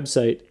my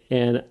website,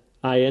 and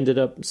I ended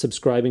up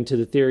subscribing to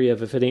the theory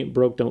of, if it ain't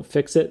broke, don't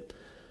fix it.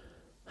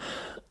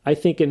 I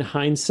think in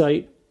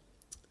hindsight,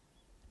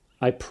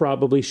 I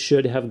probably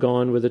should have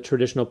gone with a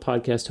traditional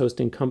podcast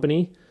hosting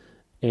company.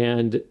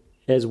 And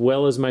as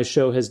well as my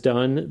show has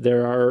done,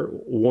 there are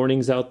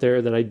warnings out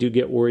there that I do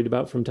get worried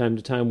about from time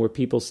to time, where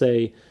people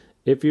say,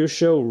 if your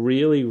show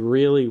really,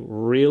 really,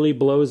 really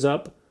blows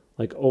up,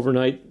 like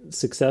overnight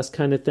success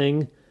kind of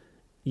thing,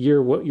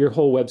 your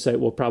whole website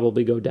will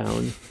probably go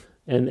down.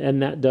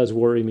 And that does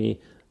worry me.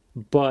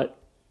 But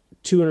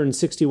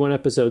 261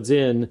 episodes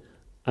in,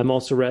 I'm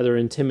also rather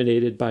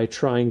intimidated by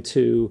trying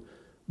to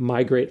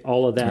migrate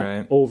all of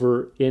that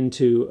over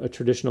into a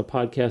traditional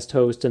podcast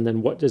host. And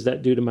then what does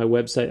that do to my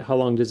website? How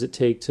long does it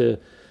take to,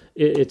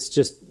 it's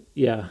just,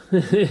 yeah,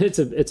 it's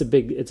a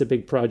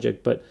big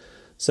project. But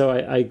so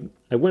I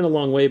went a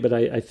long way, but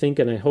I think,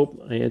 and I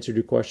hope I answered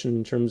your question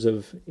in terms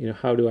of,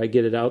 how do I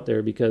get it out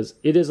there? Because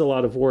it is a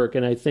lot of work.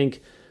 And I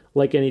think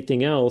like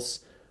anything else,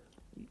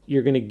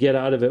 you're going to get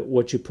out of it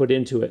what you put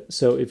into it.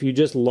 So if you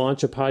just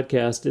launch a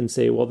podcast and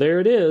say, well, there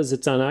it is,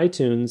 it's on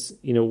iTunes.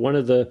 One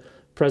of the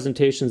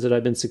presentations that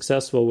I've been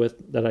successful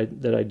with that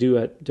I do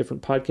at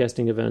different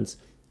podcasting events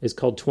is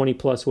called 20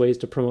 plus ways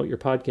to promote your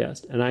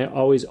podcast. And I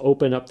always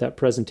open up that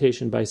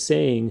presentation by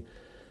saying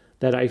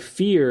that I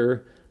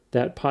fear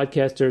that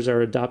podcasters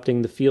are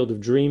adopting the field of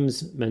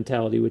dreams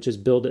mentality, which is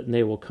build it and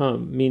they will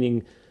come,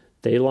 meaning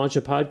they launch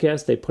a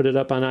podcast, they put it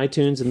up on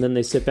iTunes, and then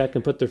they sit back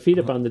and put their feet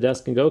up on the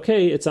desk and go,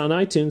 okay, it's on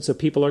iTunes, so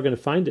people are going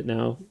to find it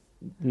now.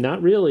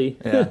 Not really.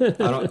 Yeah.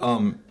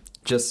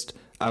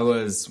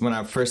 When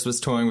I first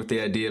was toying with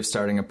the idea of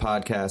starting a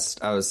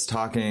podcast, I was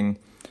talking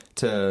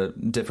to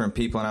different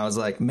people and I was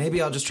like,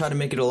 maybe I'll just try to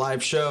make it a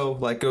live show,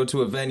 like go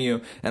to a venue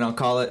and I'll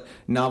call it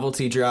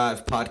Novelty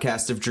Drive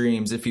Podcast of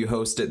Dreams. If you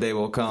host it, they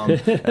will come.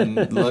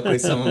 And luckily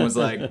someone was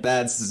like,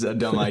 that's a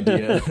dumb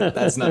idea.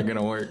 That's not going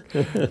to work.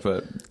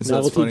 But so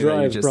Novelty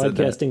Drive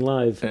Broadcasting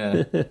Live.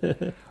 Yeah.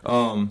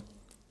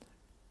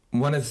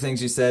 One of the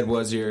things you said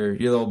was your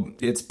little,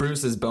 it's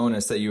Bruce's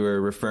bonus that you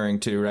were referring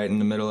to right in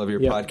the middle of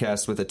your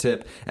podcast with a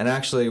tip. And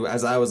actually,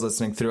 as I was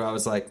listening through, I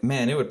was like,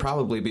 man, it would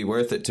probably be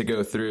worth it to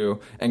go through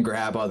and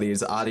grab all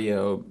these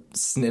audio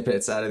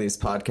snippets out of these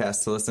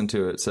podcasts to listen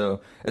to it.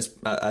 So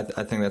I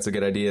think that's a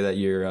good idea that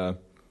you're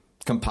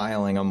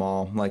compiling them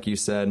all, like you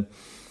said.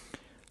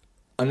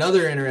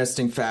 Another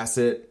interesting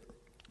facet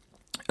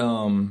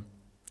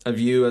of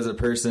you as a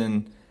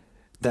person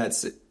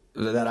that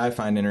I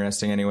find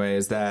interesting anyway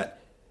is that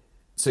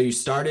so you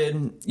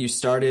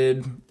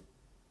started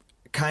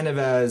kind of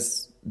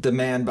as the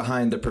man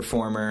behind the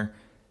performer,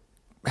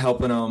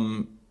 helping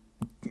them,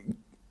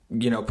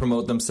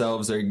 promote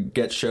themselves or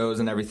get shows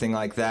and everything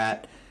like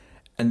that.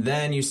 And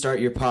then you start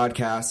your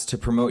podcast to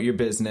promote your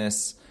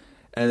business.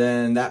 And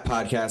then that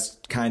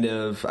podcast kind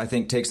of, I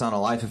think, takes on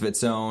a life of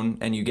its own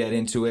and you get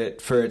into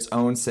it for its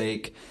own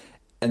sake.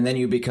 And then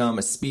you become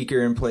a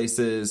speaker in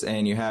places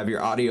and you have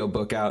your audio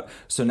book out.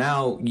 So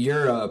now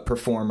you're a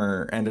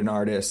performer and an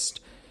artist.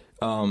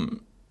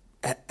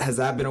 Has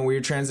that been a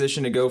weird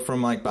transition to go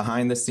from like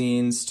behind the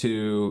scenes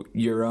to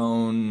your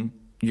own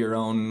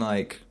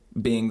like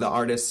being the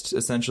artist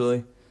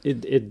essentially?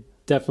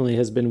 It definitely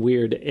has been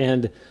weird,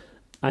 and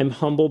I'm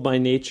humble by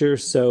nature,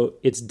 so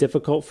it's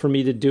difficult for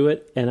me to do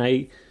it. And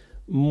I,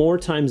 more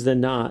times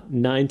than not,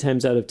 9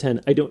 times out of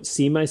 10, I don't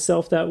see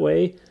myself that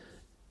way.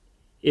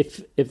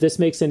 If this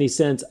makes any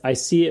sense, I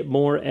see it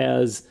more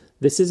as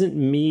this isn't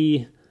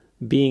me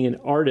being an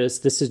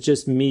artist. This is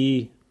just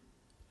me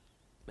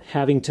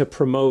having to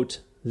promote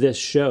this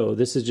show.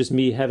 This is just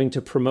me having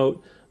to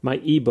promote my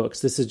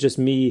ebooks. This is just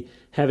me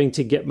having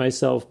to get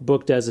myself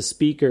booked as a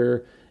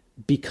speaker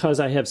because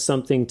I have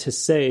something to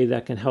say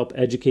that can help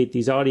educate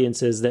these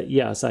audiences that,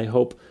 yes, I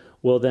hope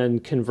will then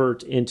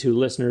convert into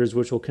listeners,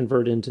 which will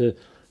convert into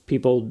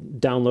people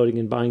downloading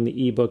and buying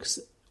the ebooks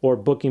or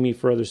booking me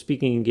for other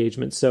speaking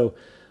engagements. So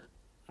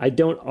I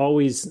don't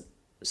always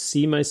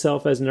see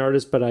myself as an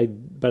artist, but I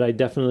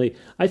definitely,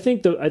 I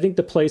think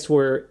the place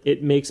where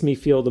it makes me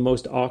feel the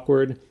most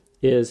awkward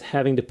is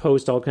having to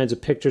post all kinds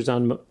of pictures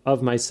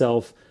of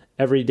myself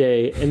every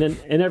day. And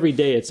every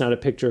day it's not a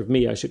picture of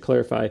me, I should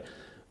clarify.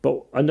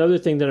 But another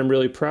thing that I'm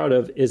really proud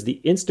of is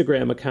the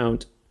Instagram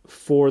account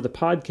for the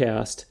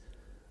podcast.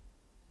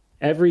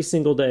 Every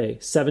single day,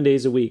 7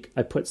 days a week,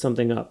 I put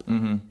something up.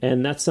 Mm-hmm.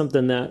 And that's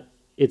something that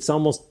it's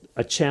almost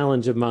a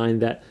challenge of mine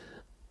that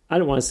I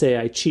don't want to say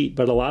I cheat,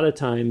 but a lot of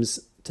times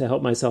to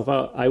help myself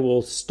out, I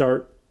will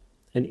start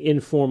an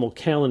informal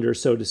calendar,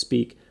 so to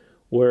speak,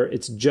 where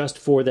it's just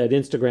for that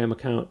Instagram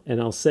account.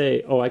 And I'll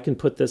say, I can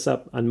put this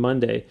up on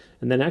Monday.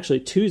 And then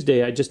actually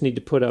Tuesday, I just need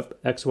to put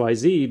up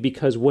XYZ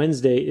because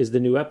Wednesday is the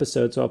new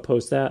episode. So I'll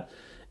post that.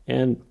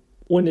 And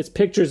when it's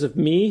pictures of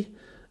me,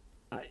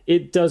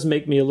 it does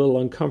make me a little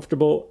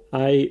uncomfortable.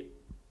 I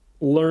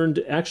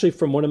learned actually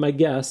from one of my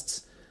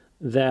guests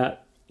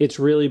that it's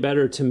really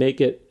better to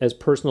make it as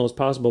personal as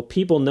possible.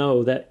 People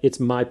know that it's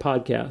my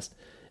podcast.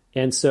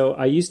 And so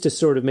I used to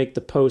sort of make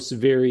the posts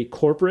very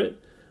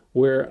corporate,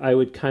 where I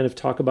would kind of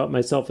talk about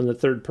myself in the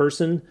third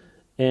person.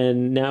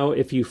 And now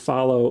if you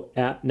follow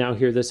at Now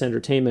Hear This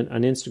Entertainment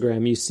on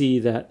Instagram, you see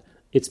that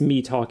it's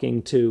me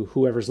talking to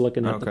whoever's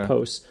looking at the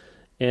posts.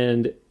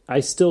 And I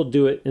still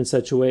do it in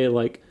such a way,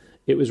 like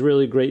it was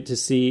really great to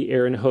see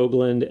Aaron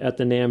Hoagland at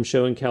the NAMM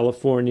show in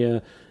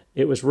California.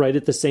 It was right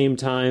at the same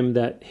time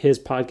that his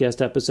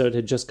podcast episode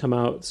had just come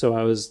out. So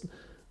I was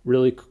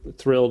really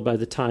thrilled by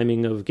the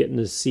timing of getting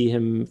to see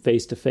him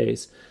face to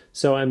face.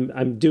 So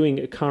I'm doing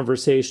it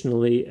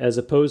conversationally as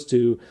opposed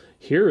to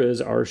here is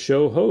our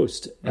show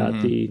host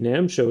at the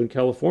NAMM show in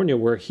California,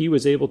 where he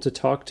was able to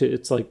talk to.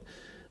 It's like,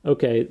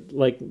 okay,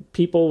 like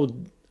people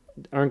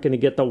aren't going to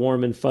get the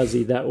warm and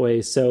fuzzy that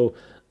way. So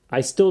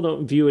I still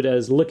don't view it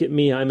as, look at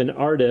me, I'm an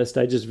artist.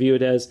 I just view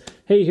it as,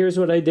 hey, here's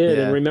what I did.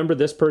 Yeah. And remember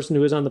this person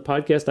who was on the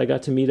podcast, I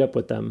got to meet up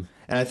with them.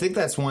 And I think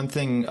that's one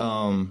thing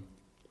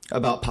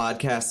about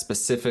podcasts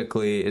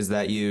specifically is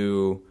that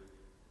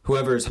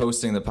whoever is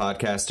hosting the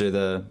podcast or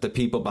the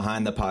people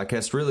behind the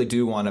podcast really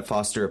do want to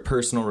foster a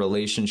personal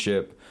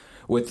relationship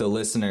with the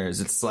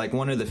listeners. It's like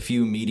one of the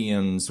few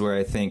mediums where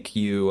I think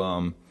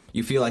you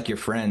feel like you're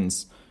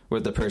friends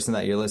with the person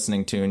that you're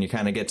listening to, and you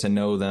kind of get to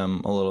know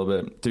them a little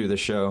bit through the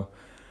show.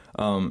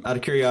 Out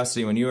of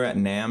curiosity, when you were at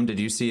NAMM, did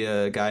you see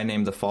a guy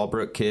named the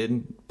Fallbrook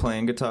Kid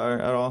playing guitar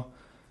at all?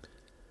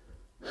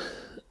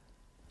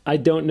 I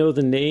don't know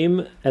the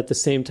name. At the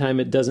same time,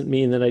 it doesn't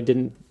mean that I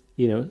didn't,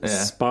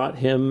 spot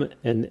him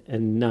and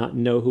not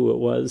know who it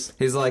was.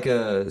 He's like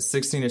a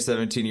 16 or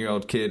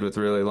 17-year-old kid with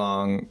really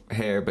long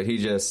hair, but he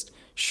just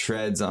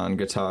shreds on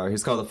guitar.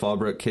 He's called the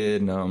Fallbrook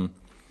Kid.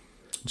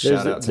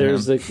 Shout out to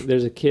him.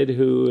 There's a kid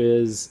who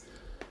is,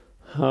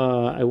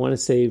 I want to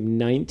say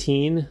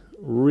 19,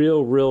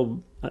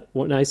 real.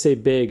 When I say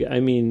big, I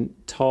mean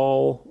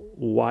tall,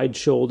 wide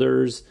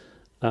shoulders.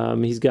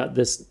 He's got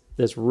this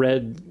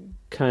red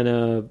kind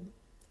of,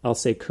 I'll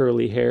say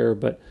curly hair,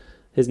 but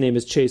his name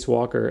is Chase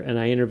Walker, and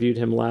I interviewed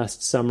him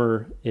last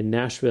summer in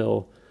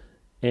Nashville,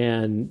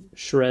 and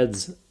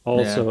shreds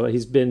also. Yeah.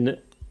 He's been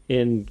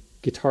in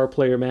Guitar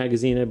Player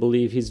magazine, I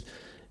believe.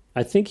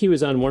 I think he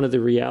was on one of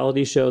the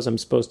reality shows. I'm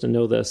supposed to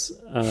know this,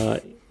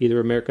 either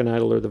American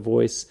Idol or The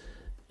Voice.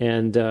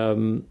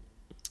 And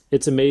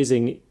it's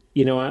amazing.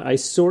 I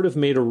sort of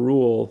made a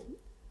rule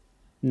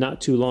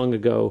not too long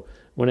ago.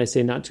 When I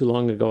say not too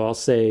long ago, I'll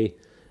say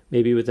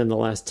maybe within the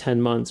last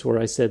 10 months, where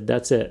I said,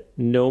 that's it.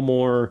 No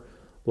more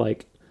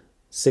like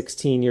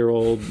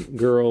 16-year-old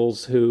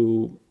girls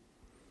who,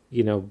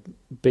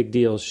 big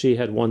deal. She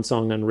had one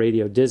song on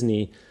radio,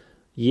 Disney.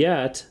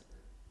 Yet,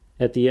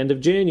 at the end of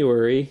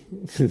January,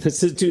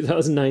 this is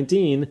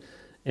 2019,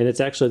 and it's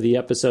actually the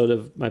episode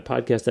of my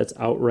podcast that's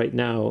out right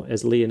now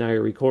as Lee and I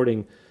are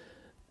recording.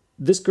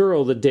 This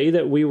girl, the day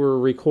that we were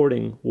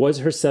recording, was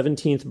her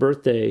 17th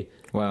birthday.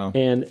 Wow.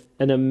 And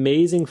an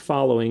amazing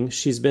following.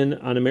 She's been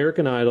on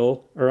American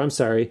Idol,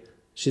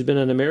 she's been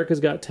on America's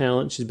Got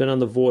Talent. She's been on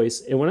The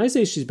Voice. And when I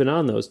say she's been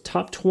on those,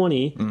 top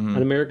 20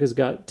 on America's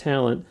Got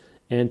Talent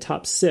and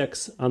top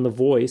 6 on The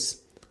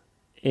Voice.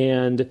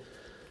 And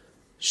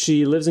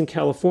she lives in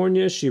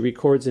California. She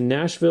records in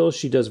Nashville.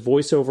 She does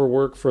voiceover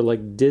work for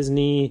like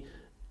Disney,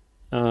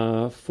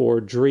 for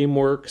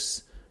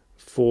DreamWorks,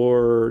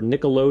 for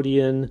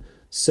Nickelodeon.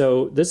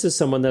 So this is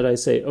someone that I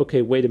say,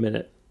 okay, wait a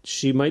minute.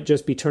 She might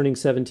just be turning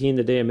 17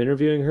 the day I'm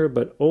interviewing her,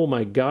 but oh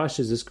my gosh,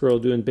 is this girl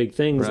doing big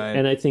things? Right.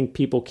 And I think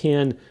people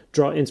can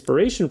draw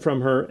inspiration from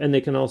her, and they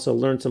can also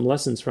learn some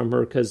lessons from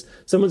her, because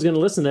someone's going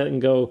to listen to that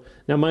and go,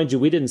 now mind you,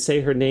 we didn't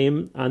say her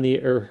name on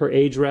the, or her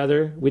age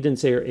rather. We didn't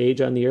say her age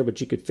on the air, but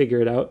you could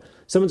figure it out.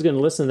 Someone's going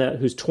to listen to that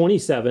who's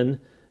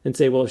 27 and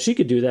say, well, if she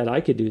could do that,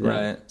 I could do that.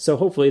 Right. So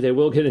hopefully they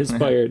will get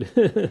inspired.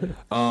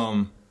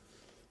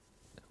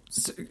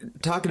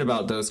 Talking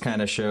about those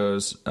kind of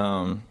shows,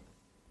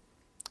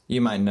 you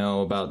might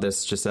know about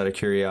this just out of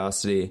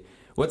curiosity.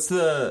 What's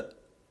the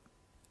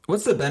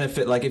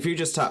benefit? Like, if you're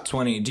just top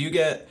 20, you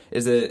get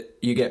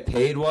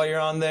paid while you're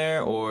on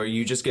there, or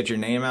you just get your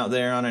name out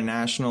there on a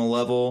national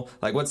level?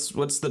 Like,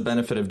 what's the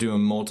benefit of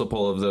doing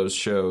multiple of those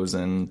shows?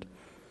 And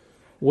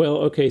well,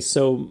 okay,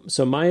 so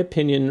my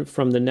opinion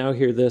from the Now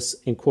Hear This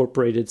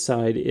Incorporated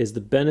side is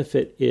the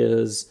benefit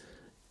is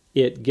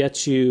it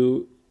gets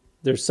you.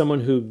 There's someone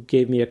who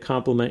gave me a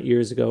compliment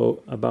years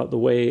ago about the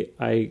way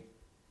I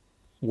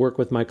work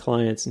with my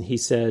clients, and he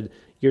said,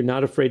 you're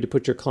not afraid to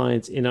put your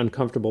clients in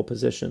uncomfortable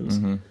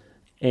positions.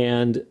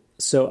 And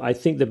so I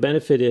think the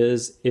benefit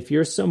is, if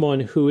you're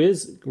someone who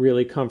is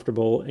really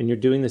comfortable and you're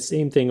doing the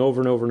same thing over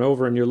and over and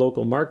over in your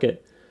local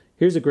market,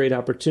 here's a great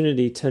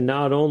opportunity to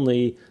not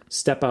only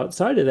step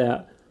outside of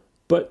that,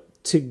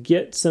 but to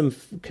get some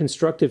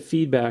constructive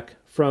feedback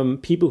from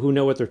people who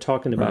know what they're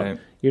talking about. Right.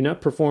 You're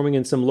not performing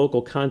in some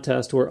local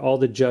contest where all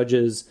the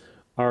judges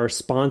are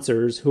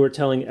sponsors who are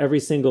telling every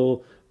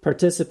single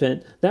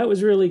participant, that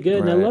was really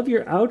good. Right. And I love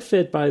your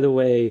outfit, by the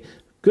way.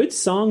 Good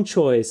song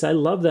choice. I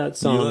love that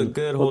song. You look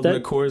good holding a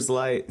Coors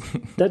Light.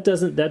 that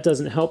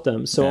doesn't help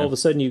them. So all of a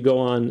sudden you go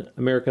on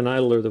American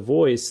Idol or The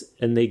Voice,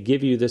 and they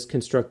give you this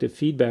constructive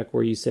feedback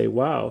where you say,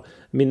 wow.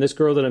 I mean, this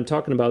girl that I'm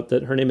talking about,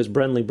 that her name is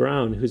Brenly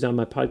Brown, who's on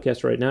my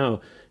podcast right now,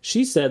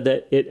 she said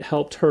that it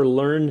helped her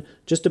learn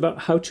just about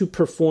how to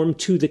perform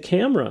to the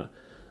camera.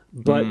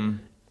 But,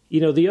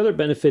 the other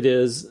benefit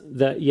is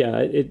that,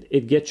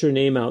 it gets your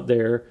name out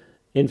there.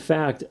 In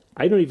fact,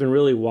 I don't even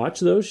really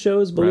watch those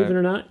shows, believe it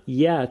or not,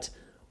 yet.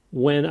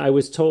 When I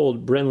was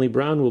told Brenly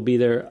Brown will be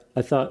there,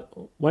 I thought,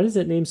 why does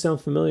that name sound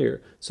familiar?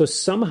 So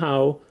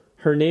somehow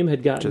her name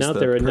had gotten just out the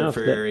there enough.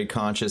 Periphery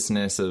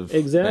consciousness of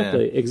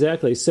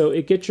Exactly. So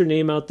it gets your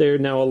name out there.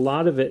 Now, a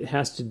lot of it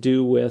has to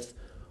do with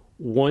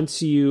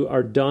once you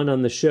are done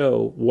on the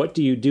show, what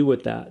do you do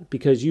with that?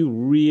 Because you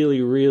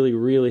really, really,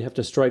 really have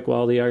to strike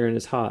while the iron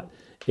is hot.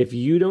 If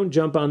you don't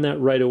jump on that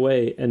right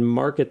away and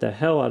market the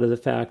hell out of the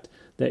fact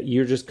that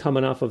you're just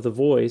coming off of The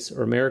Voice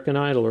or American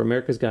Idol or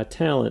America's Got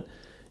Talent,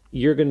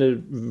 you're going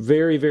to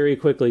very, very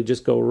quickly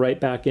just go right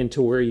back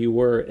into where you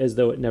were as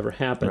though it never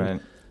happened.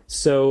 Right.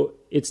 So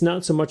it's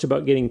not so much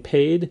about getting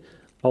paid,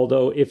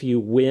 although if you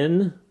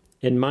win,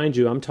 and mind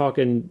you, I'm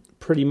talking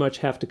pretty much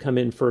have to come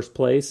in first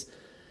place.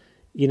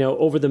 You know,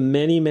 over the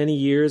many, many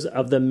years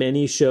of the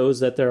many shows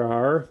that there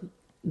are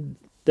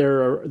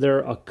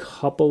a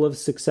couple of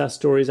success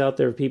stories out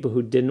there of people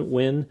who didn't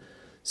win.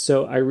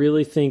 So I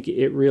really think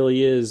it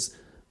really is,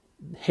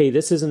 hey,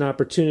 this is an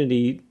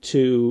opportunity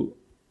to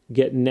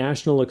get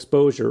national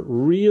exposure,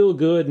 real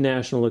good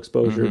national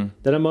exposure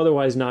that I'm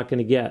otherwise not going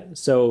to get.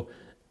 So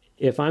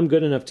if I'm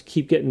good enough to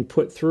keep getting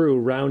put through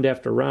round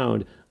after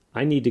round,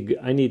 I need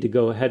to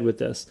go ahead with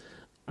this.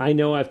 I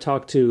know I've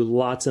talked to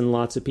lots and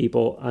lots of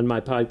people on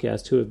my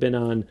podcast who have been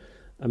on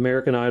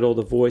American Idol,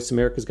 The Voice,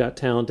 America's Got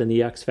Talent, and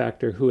The X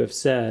Factor, who have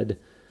said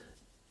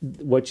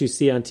what you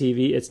see on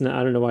TV, it's not,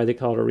 I don't know why they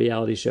call it a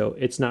reality show.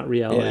 It's not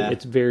reality. Yeah.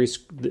 It's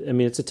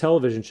it's a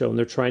television show and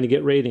they're trying to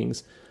get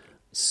ratings.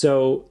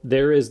 So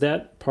there is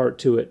that part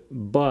to it.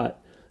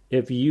 But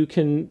if you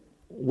can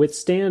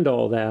withstand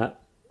all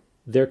that,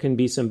 there can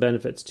be some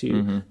benefits to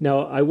you.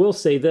 Now, I will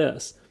say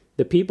this.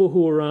 The people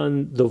who were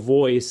on The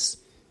Voice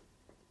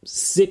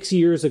 6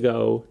 years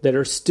ago that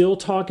are still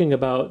talking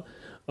about,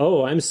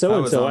 oh, I'm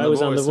so-and-so, I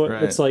was on The Voice.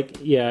 Right. It's like,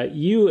 yeah,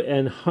 you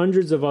and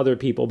hundreds of other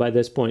people by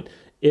this point.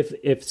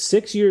 If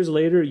 6 years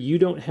later you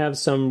don't have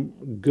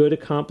some good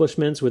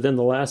accomplishments within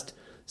the last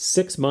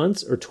 6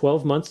 months or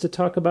 12 months to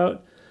talk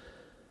about,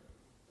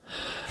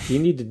 you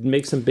need to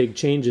make some big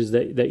changes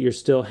that you're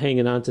still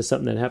hanging on to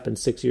something that happened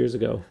 6 years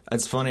ago.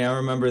 It's funny. I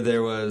remember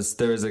there was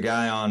a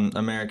guy on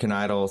American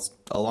Idol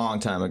a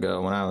long time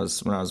ago when I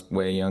was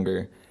way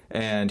younger,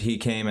 and he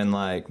came in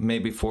like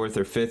maybe 4th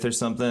or 5th or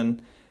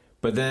something.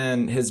 But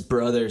then his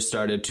brother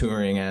started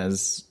touring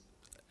as,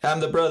 I'm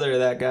the brother of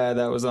that guy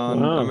that was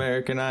on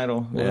American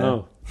Idol.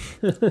 Wow.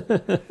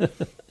 Yeah.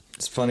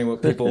 It's funny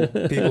what people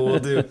will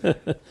do.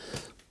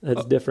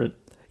 That's different.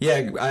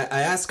 Yeah,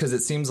 I asked because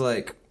it seems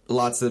like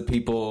lots of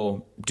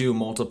people do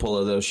multiple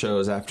of those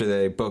shows after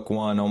they book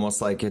one,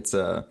 almost like it's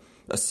a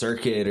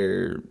circuit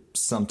or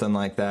something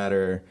like that,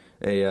 or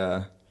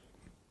a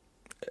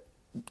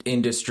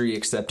industry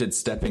accepted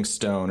stepping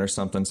stone or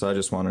something. So I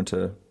just wanted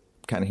to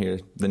kind of hear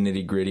the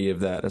nitty gritty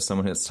of that as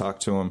someone that's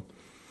talked to him.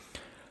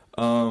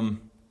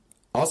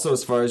 Also,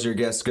 as far as your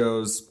guest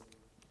goes,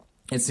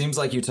 it seems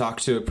like you talk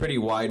to a pretty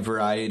wide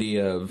variety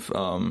of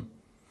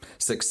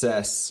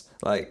success.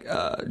 Like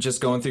just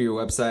going through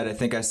your website, I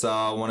think I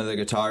saw one of the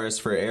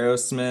guitarists for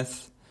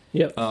Aerosmith.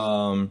 Yep.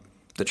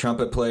 The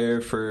trumpet player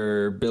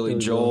for Billy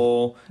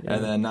Joel, yeah.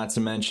 And then not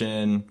to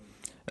mention,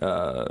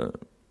 what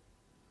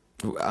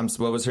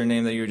was her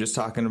name that you were just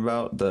talking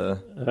about?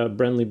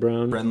 Brenly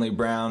Brown. Brenly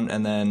Brown,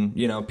 and then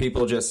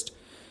people just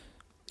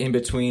in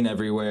between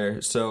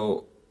everywhere.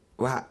 So,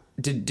 wow,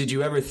 did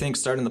you ever think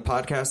starting the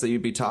podcast that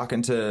you'd be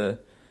talking to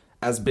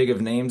as big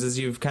of names as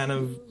you've kind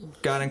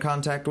of got in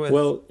contact with?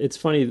 Well, it's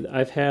funny.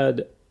 I've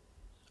had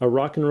a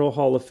Rock and Roll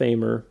Hall of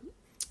Famer,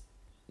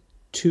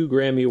 2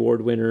 Grammy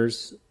Award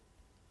winners,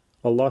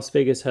 a Las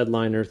Vegas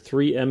headliner,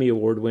 3 Emmy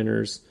Award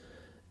winners,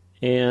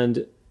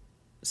 and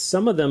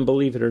some of them,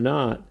 believe it or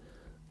not,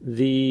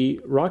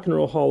 the Rock and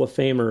Roll Hall of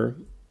Famer,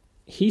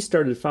 he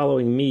started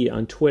following me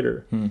on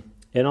Twitter.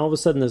 And all of a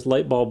sudden this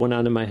light bulb went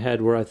on in my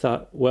head where I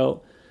thought,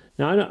 well,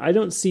 now I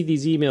don't see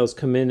these emails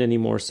come in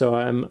anymore, so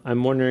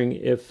I'm wondering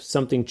if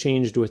something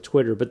changed with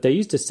Twitter. But they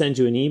used to send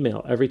you an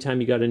email every time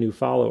you got a new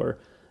follower.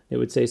 It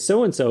would say,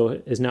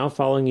 so-and-so is now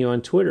following you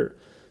on Twitter.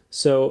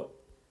 So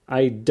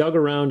I dug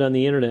around on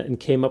the internet and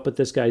came up with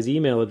this guy's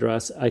email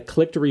address. I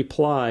clicked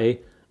reply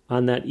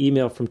on that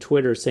email from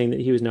Twitter saying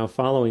that he was now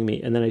following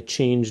me, and then I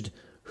changed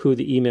who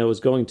the email was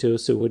going to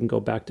so it wouldn't go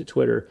back to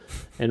Twitter,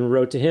 and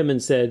wrote to him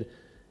and said,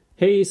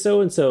 hey,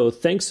 so-and-so,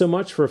 thanks so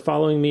much for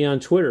following me on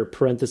Twitter,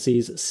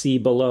 parentheses, see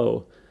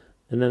below.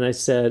 And then I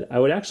said, I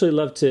would actually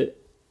love to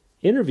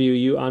interview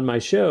you on my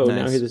show, Nice.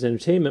 Now Hear This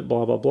Entertainment,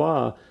 blah, blah,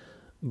 blah.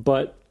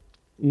 But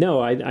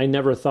no, I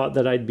never thought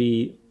that I'd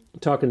be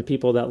talking to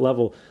people at that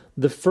level.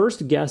 The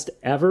first guest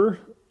ever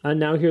on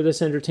Now Hear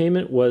This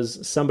Entertainment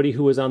was somebody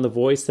who was on The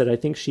Voice that I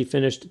think she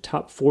finished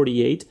top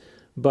 48,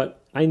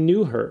 but I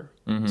knew her.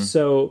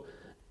 So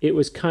it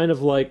was kind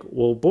of like,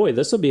 well, boy,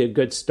 this will be a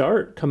good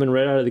start coming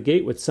right out of the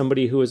gate with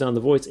somebody who was on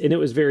The Voice. And it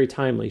was very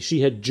timely.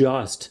 She had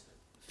just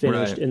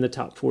finished in the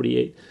top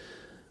 48.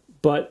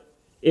 But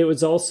it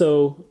was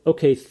also,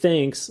 okay,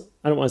 thanks.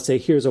 I don't want to say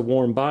here's a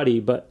warm body,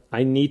 but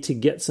I need to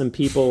get some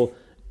people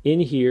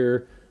in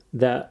here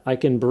that I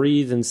can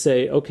breathe and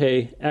say,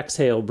 okay,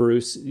 exhale,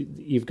 Bruce.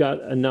 You've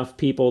got enough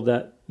people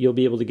that you'll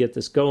be able to get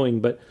this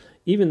going. But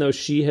even though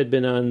she had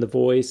been on The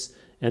Voice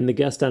and the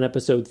guest on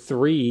episode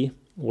 3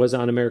 was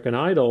on American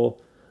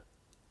Idol,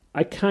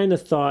 I kind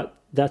of thought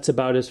that's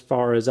about as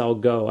far as I'll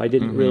go. I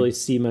didn't really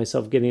see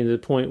myself getting to the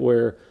point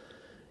where,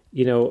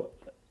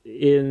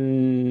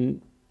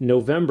 in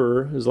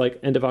November, it was like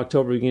end of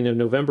October, beginning of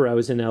November, I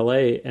was in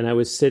LA and I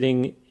was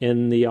sitting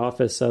in the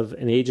office of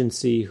an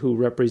agency who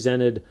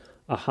represented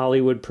a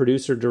Hollywood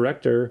producer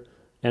director.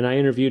 And I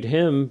interviewed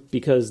him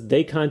because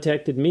they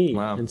contacted me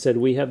and said,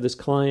 we have this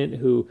client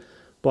who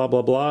blah,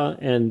 blah, blah.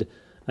 And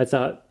I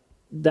thought,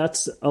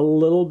 that's a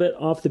little bit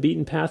off the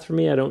beaten path for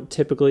me. I don't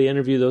typically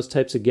interview those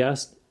types of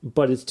guests,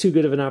 but it's too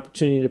good of an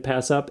opportunity to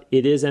pass up.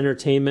 It is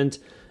entertainment,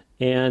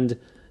 and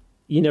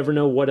you never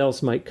know what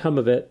else might come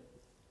of it.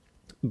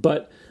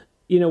 But,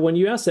 when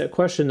you ask that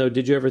question, though,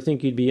 did you ever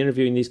think you'd be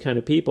interviewing these kind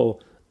of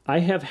people? I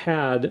have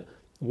had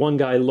one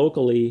guy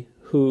locally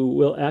who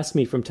will ask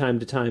me from time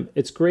to time,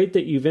 it's great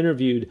that you've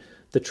interviewed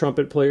the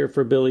trumpet player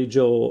for Billy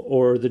Joel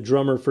or the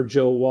drummer for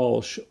Joe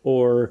Walsh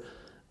or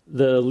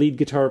the lead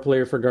guitar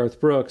player for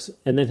Garth Brooks.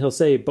 And then he'll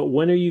say, but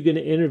when are you going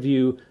to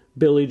interview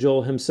Billy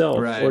Joel himself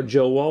or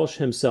Joe Walsh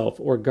himself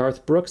or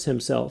Garth Brooks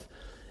himself?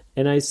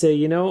 And I say,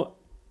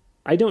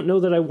 I don't know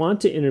that I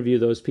want to interview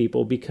those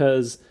people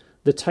because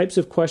the types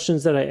of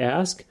questions that I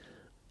ask,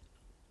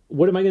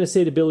 what am I going to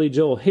say to Billy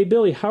Joel? Hey,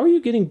 Billy, how are you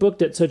getting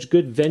booked at such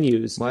good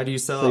venues? Why do you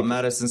sell out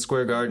Madison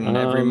Square Garden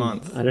every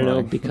month? I don't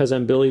know, because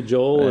I'm Billy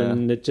Joel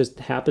and it just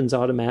happens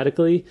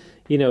automatically.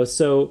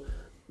 So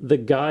the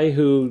guy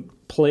who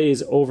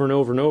plays over and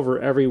over and over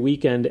every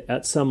weekend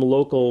at some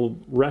local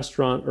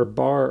restaurant or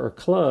bar or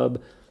club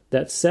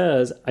that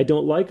says, I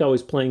don't like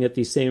always playing at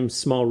these same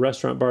small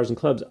restaurant, bars, and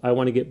clubs. I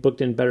want to get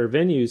booked in better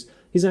venues.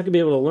 He's not going to be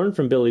able to learn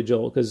from Billy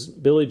Joel because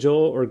Billy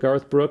Joel or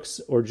Garth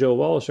Brooks or Joe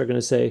Walsh are going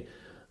to say,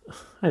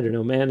 I don't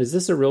know, man, is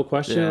this a real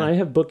question? Yeah. I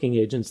have booking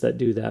agents that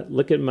do that.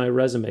 Look at my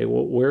resume.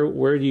 Well,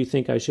 where do you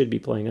think I should be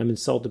playing? I'm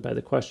insulted by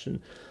the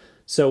question.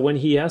 So when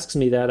he asks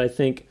me that, I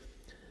think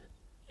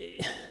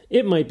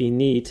it might be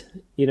neat.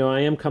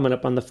 I am coming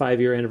up on the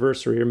 5-year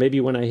anniversary, or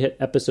maybe when I hit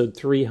episode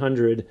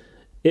 300,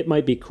 it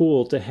might be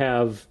cool to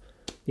have,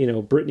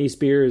 Britney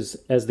Spears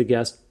as the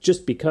guest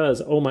just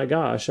because, oh my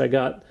gosh, I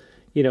got,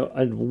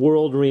 a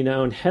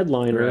world-renowned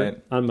headliner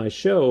on my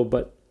show,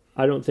 but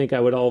I don't think I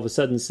would all of a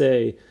sudden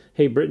say,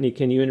 hey, Britney,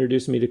 can you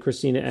introduce me to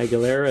Christina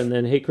Aguilera? And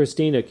then, hey,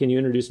 Christina, can you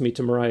introduce me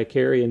to Mariah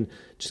Carey? And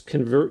just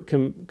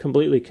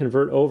completely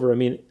convert over. I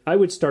mean, I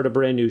would start a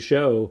brand new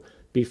show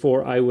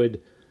before I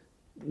would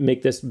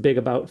make this big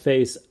about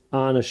face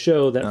on a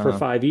show that for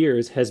 5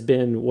 years has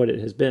been what it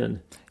has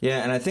been.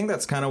 Yeah, and I think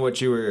that's kind of what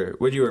you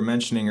were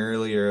mentioning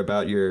earlier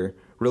about your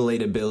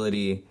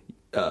relatability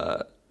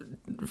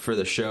for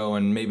the show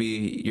and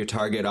maybe your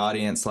target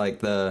audience, like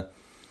the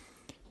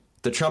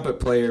trumpet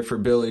player for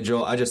Billy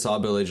Joel. I just saw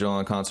Billy Joel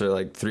in concert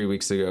like 3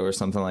 weeks ago or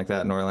something like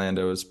that in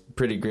Orlando. It was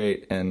pretty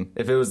great, and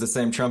if it was the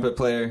same trumpet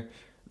player,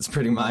 it's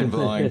pretty mind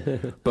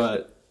blowing.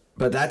 but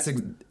that's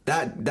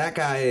that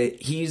guy.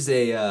 He's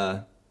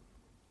a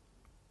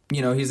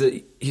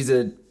he's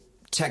a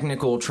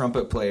technical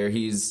trumpet player.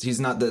 He's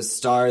not the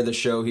star of the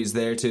show. He's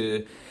there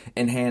to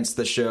enhance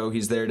the show.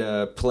 He's there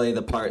to play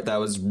the part that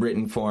was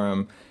written for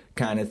him,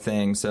 kind of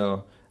thing.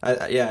 So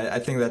I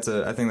think that's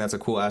a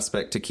cool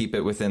aspect to keep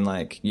it within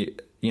like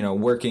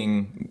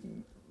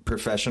working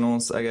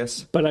professionals, I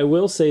guess. But I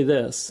will say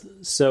this.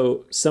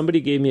 So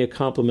somebody gave me a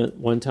compliment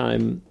one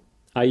time.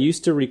 I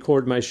used to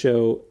record my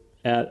show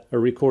at a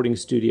recording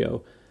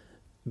studio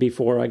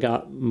before I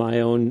got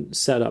my own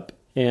setup,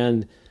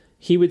 and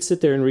he would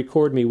sit there and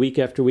record me week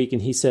after week,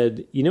 and he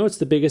said, it's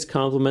the biggest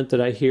compliment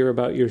that I hear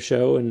about your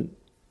show? And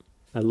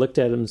I looked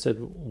at him and said,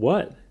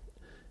 what?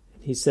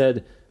 He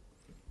said,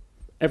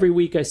 every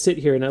week I sit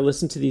here and I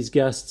listen to these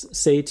guests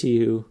say to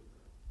you,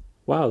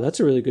 wow, that's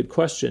a really good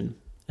question.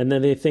 And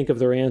then they think of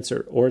their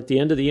answer. Or at the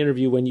end of the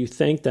interview, when you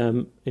thank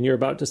them and you're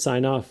about to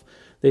sign off,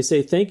 they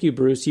say, thank you,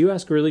 Bruce, you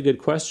ask really good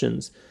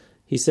questions.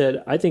 He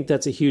said, I think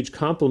that's a huge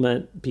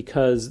compliment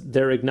because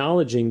they're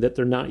acknowledging that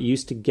they're not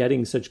used to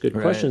getting such good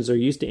questions. They're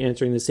used to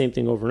answering the same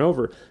thing over and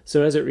over.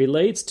 So as it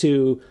relates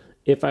to,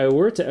 if I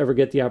were to ever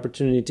get the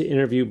opportunity to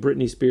interview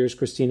Britney Spears,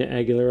 Christina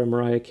Aguilera,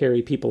 Mariah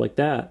Carey, people like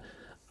that,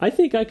 I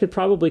think I could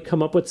probably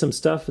come up with some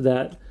stuff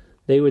that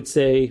they would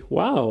say,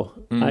 wow,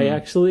 I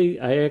actually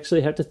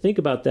have to think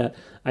about that.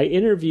 I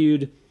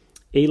interviewed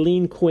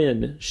Aileen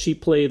Quinn. She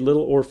played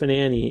Little Orphan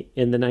Annie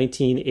in the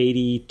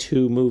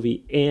 1982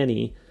 movie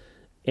Annie.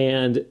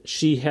 And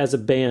she has a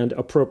band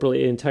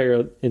appropriately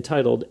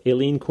entitled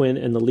Aileen Quinn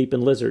and the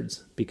Leapin'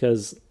 Lizards,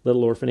 because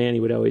Little Orphan Annie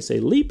would always say,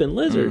 Leapin'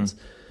 Lizards.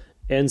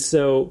 And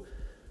so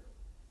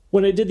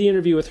when I did the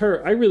interview with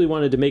her, I really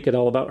wanted to make it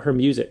all about her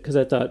music, because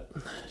I thought,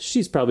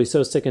 she's probably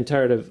so sick and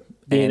tired of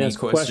being asked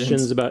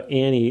questions about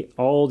Annie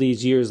all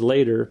these years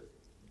later.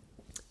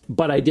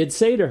 But I did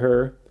say to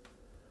her,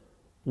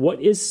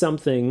 what is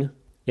something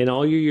in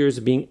all your years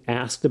of being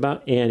asked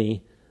about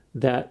Annie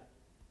that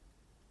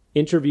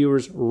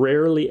interviewers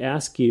rarely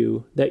ask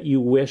you that you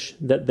wish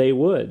that they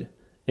would?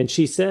 And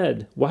she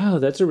said, wow,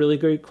 that's a really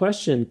great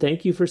question.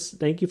 Thank you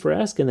for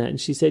asking that. And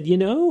she said,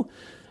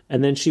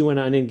 and then she went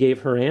on and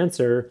gave her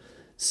answer.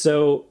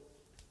 So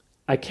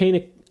I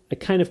kind I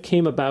kind of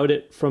came about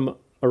it from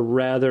a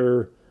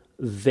rather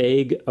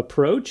vague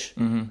approach,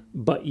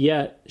 but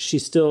yet she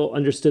still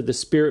understood the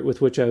spirit with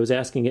which I was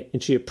asking it,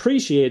 and she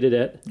appreciated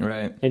it,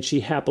 Right. and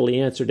she happily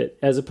answered it,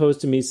 as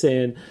opposed to me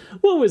saying,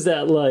 what was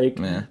that like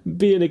Yeah.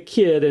 being a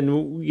kid?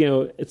 And,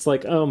 it's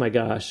like, oh my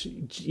gosh,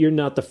 you're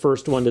not the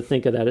first one to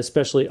think of that,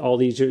 especially all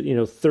these,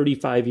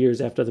 35 years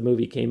after the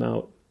movie came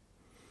out.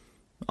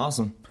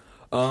 Awesome.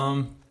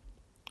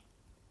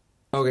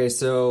 Okay,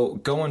 so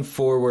going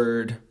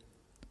forward,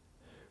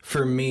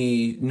 for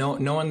me,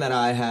 knowing that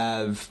I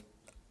have,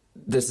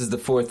 this is the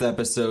 4th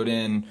episode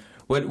in,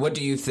 what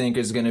do you think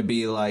is going to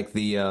be like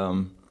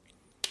the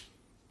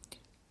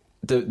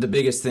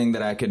biggest thing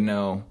that I could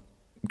know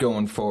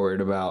going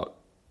forward about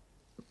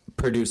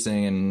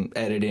producing and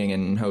editing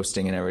and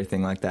hosting and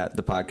everything like that,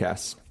 the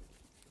podcast?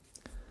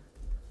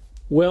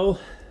 Well,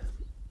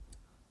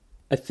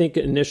 I think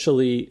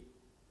initially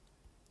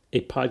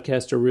a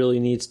podcaster really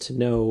needs to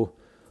know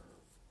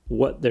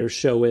what their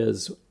show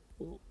is,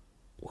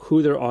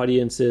 who their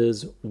audience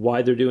is,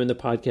 why they're doing the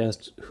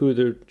podcast, who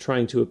they're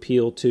trying to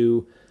appeal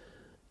to.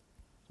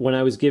 When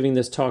I was giving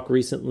this talk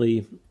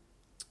recently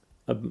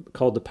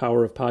called The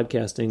Power of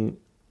Podcasting,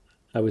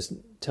 I was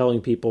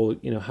telling people,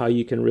 how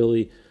you can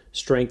really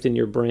strengthen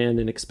your brand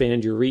and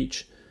expand your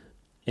reach.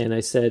 And I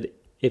said,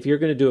 if you're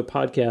going to do a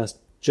podcast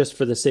just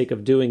for the sake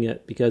of doing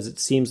it, because it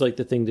seems like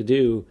the thing to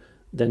do,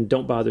 then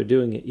don't bother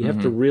doing it. You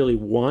have to really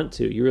want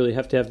to. You really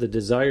have to have the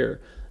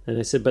desire. And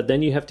I said, but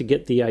then you have to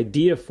get the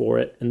idea for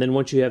it. And then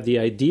once you have the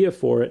idea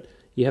for it,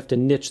 you have to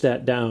niche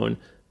that down,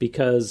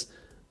 because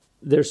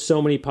there's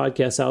so many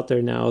podcasts out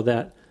there now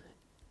that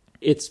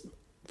it's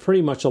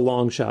pretty much a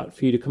long shot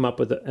for you to come up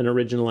with an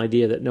original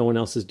idea that no one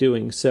else is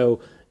doing. So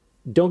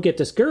don't get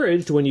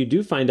discouraged when you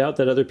do find out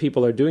that other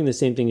people are doing the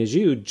same thing as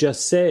you.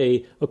 Just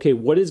say, okay,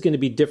 what is going to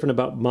be different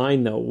about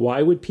mine though?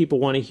 Why would people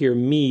want to hear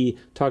me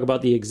talk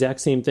about the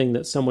exact same thing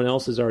that someone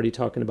else is already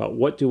talking about?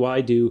 What do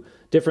I do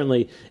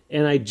differently?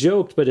 And I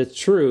joked, but it's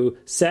true.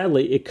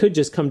 Sadly, it could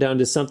just come down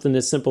to something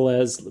as simple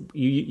as,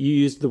 you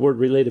used the word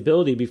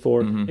relatability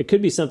before. It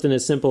could be something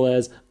as simple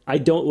as, I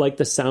don't like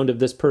the sound of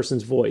this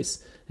person's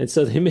voice. And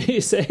so they may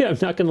say, I'm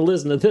not going to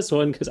listen to this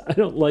one because I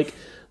don't like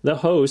the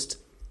host,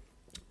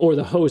 or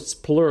the hosts,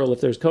 plural,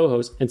 if there's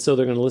co-hosts, and so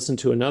they're going to listen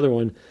to another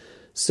one.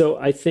 So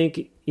I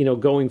think,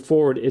 going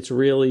forward, it's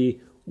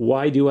really,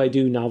 why do I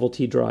do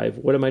Novelty Drive?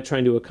 What am I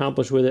trying to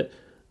accomplish with it?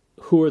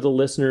 Who are the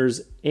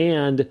listeners?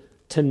 And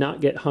to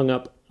not get hung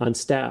up on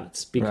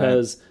stats,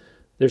 because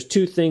there's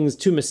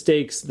two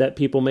mistakes that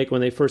people make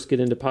when they first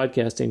get into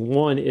podcasting.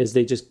 One is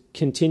they just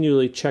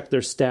continually check their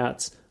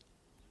stats,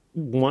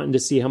 wanting to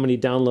see how many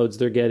downloads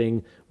they're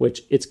getting,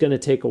 which it's going to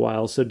take a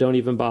while, so don't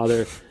even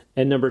bother.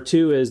 And number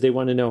two is they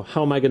want to know,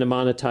 how am I going to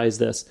monetize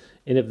this?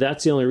 And if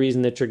that's the only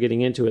reason that you're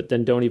getting into it,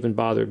 then don't even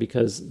bother,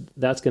 because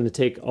that's going to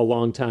take a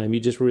long time. You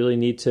just really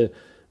need to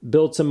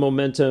build some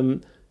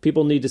momentum.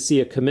 People need to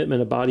see a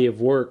commitment, a body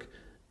of work,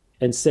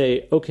 and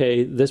say,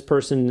 okay, this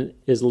person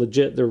is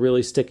legit. They're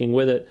really sticking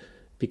with it,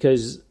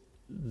 because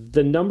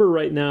the number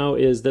right now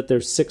is that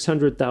there's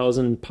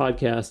 600,000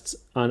 podcasts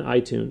on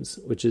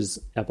iTunes, which is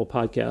Apple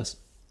Podcasts.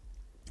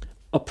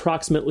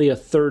 Approximately a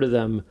third of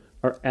them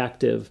are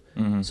active.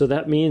 So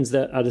that means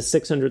that out of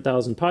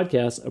 600,000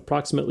 podcasts,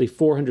 approximately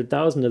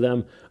 400,000 of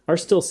them are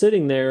still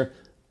sitting there,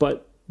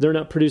 but they're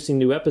not producing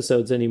new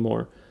episodes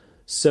anymore.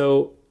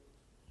 So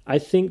I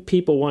think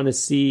people want to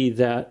see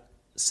that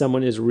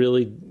someone is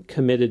really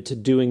committed to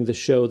doing the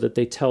show that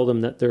they tell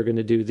them that they're going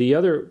to do. The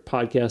other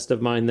podcast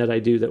of mine that I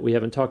do that we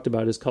haven't talked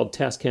about is called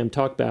Tascam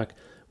Talkback,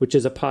 which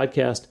is a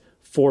podcast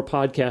for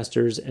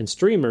podcasters and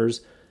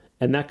streamers,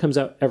 and that comes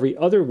out every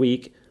other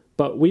week,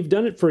 but we've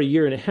done it for a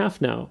year and a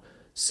half now.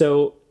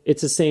 So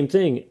it's the same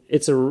thing.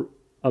 It's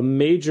a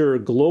major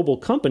global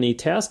company,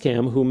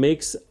 Tascam, who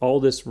makes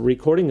all this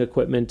recording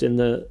equipment in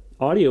the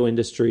audio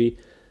industry,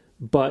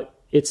 but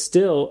it's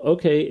still,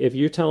 okay, if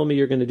you're telling me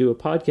you're going to do a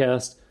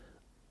podcast,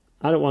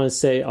 I don't want to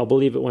say I'll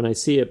believe it when I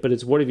see it, but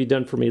it's, what have you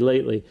done for me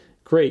lately?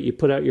 Great, you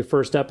put out your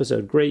first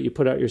episode. Great, you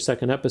put out your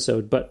second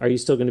episode, but are you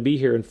still going to be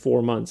here in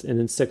 4 months and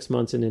in 6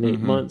 months and in 8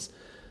 months?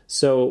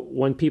 So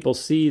when people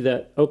see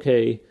that,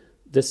 okay,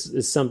 this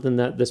is something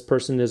that this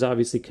person is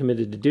obviously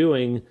committed to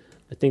doing,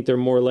 I think they're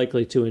more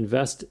likely to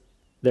invest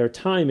their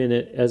time in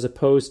it, as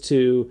opposed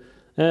to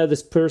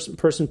this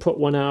person put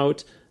one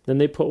out, then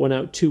they put one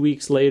out 2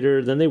 weeks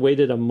later, then they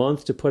waited a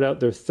month to put out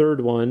their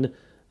third one,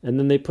 and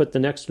then they put the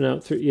next one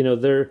out.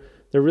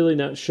 They're really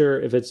not sure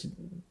if it's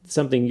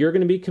something you're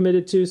going to be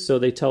committed to, so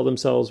they tell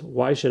themselves,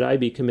 why should I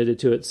be committed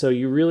to it? So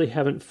you really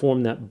haven't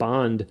formed that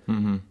bond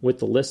with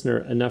the listener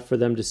enough for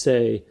them to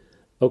say,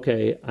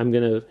 okay, I'm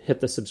going to hit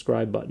the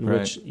subscribe button,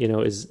 which,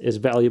 is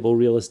valuable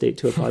real estate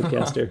to a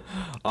podcaster.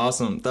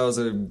 Awesome. That was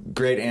a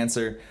great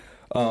answer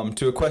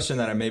to a question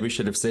that I maybe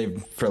should have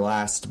saved for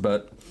last,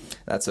 but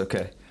that's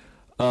okay.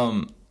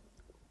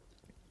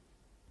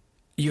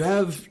 You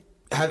have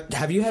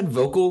you had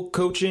vocal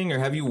coaching, or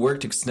have you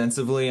worked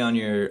extensively on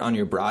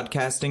your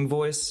broadcasting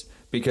voice?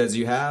 Because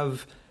you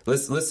have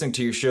listening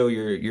to your show,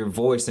 your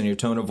voice and your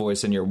tone of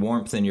voice and your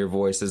warmth in your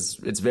voice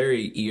it's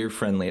very ear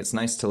friendly. It's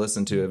nice to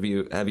listen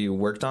to. Have you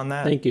worked on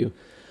that? Thank you.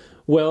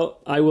 Well,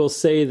 I will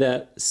say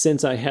that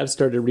since I have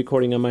started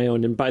recording on my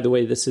own, and by the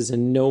way, this is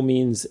in no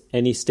means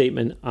any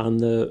statement on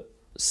the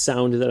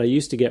sound that I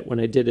used to get when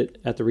I did it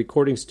at the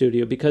recording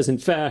studio, because in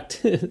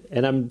fact,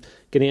 and I'm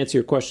going to answer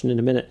your question in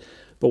a minute,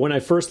 but when I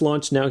first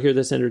launched Now Hear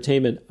This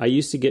Entertainment, I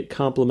used to get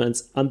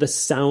compliments on the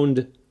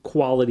sound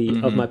quality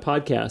of my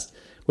podcast,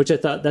 which I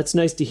thought, that's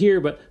nice to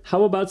hear, but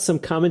how about some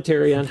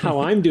commentary on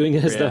how I'm doing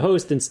as the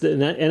host?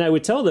 And I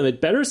would tell them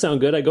it better sound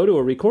good. I go to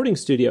a recording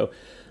studio.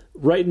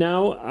 Right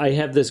now, I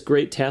have this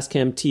great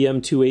Tascam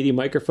TM280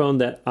 microphone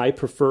that I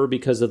prefer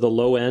because of the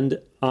low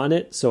end on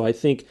it. So I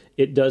think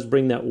it does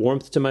bring that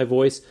warmth to my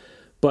voice.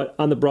 But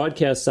on the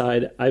broadcast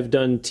side, I've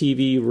done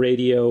TV,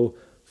 radio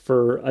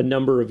for a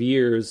number of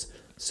years.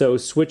 So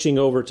switching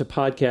over to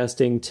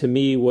podcasting to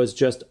me was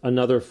just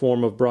another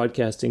form of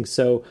broadcasting.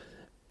 So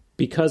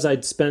because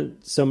I'd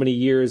spent so many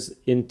years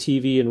in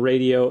TV and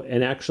radio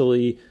and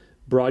actually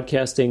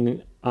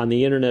broadcasting on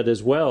the internet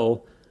as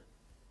well,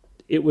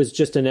 it was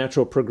just a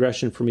natural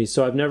progression for me.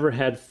 So I've never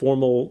had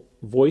formal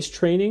voice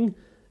training.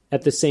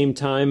 At the same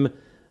time,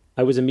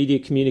 I was a media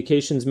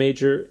communications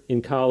major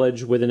in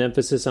college with an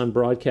emphasis on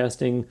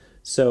broadcasting.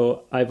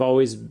 So I've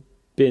always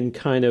been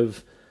kind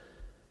of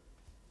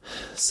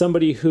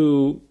somebody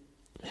who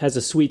has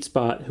a sweet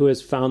spot, who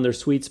has found their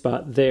sweet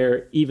spot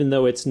there, even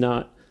though it's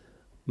not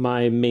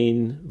my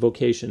main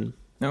vocation.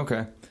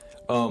 Okay.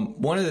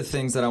 One of the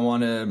things that I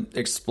want to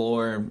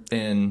explore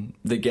in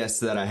the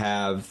guests that I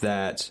have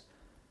that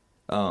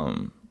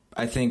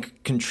I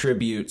think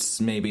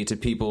contributes maybe to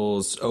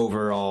people's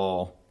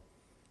overall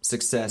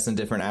success in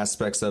different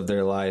aspects of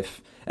their life,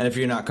 and if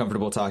you're not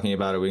comfortable talking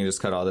about it, we can just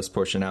cut all this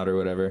portion out or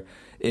whatever,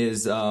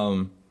 is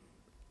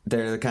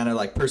they're kind of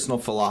like personal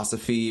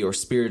philosophy or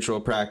spiritual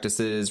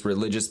practices,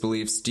 religious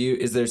beliefs.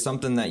 Is there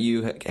something that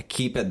you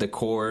keep at the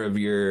core of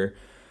your,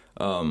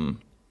 I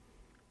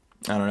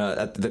don't know,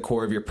 at the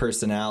core of your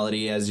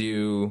personality as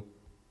you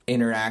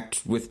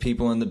interact with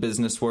people in the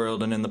business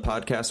world and in the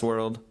podcast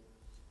world?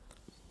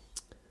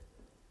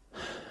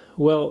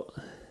 Well,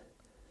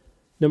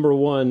 number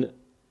one,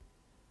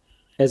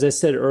 as I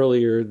said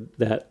earlier,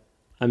 that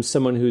I'm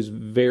someone who's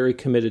very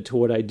committed to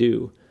what I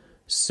do.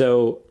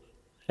 So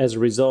as a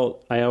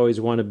result, I always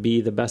want to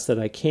be the best that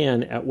I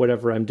can at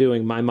whatever I'm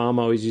doing. My mom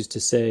always used to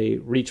say,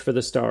 reach for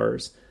the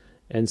stars.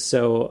 And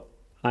so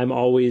I'm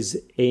always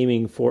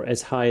aiming for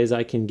as high as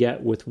I can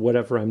get with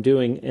whatever I'm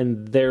doing.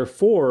 And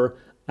therefore,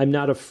 I'm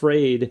not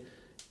afraid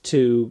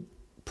to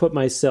put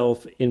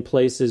myself in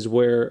places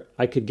where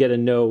I could get a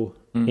no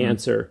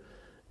answer,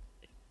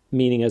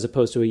 meaning as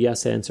opposed to a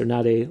yes answer,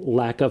 not a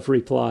lack of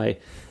reply.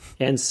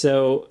 And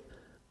so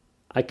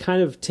I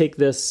kind of take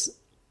this,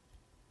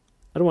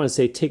 I don't want to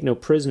say take no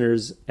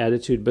prisoners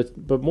attitude,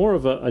 but more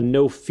of a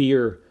no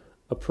fear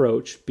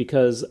approach,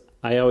 because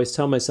I always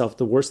tell myself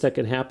the worst that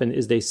can happen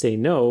is they say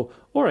no,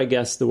 or I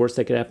guess the worst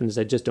that could happen is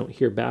I just don't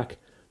hear back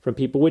from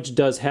people, which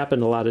does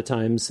happen a lot of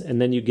times. And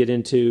then you get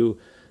into,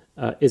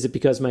 is it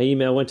because my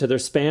email went to their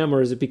spam,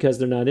 or is it because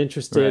they're not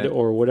interested, right,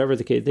 or whatever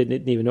the case, they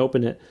didn't even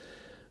open it.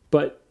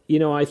 But,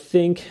 I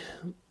think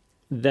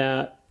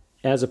that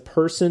as a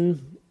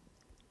person,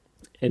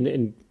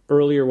 and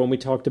earlier when we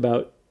talked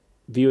about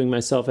viewing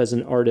myself as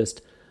an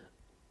artist,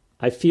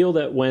 I feel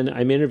that when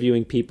I'm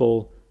interviewing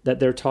people, that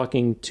they're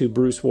talking to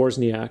Bruce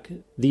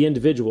Wozniak, the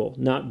individual,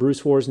 not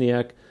Bruce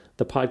Wozniak,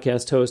 the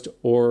podcast host,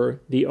 or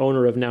the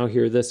owner of Now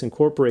Hear This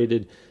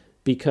Incorporated,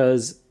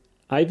 because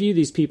I view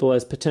these people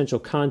as potential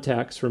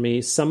contacts for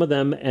me. Some of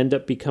them end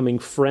up becoming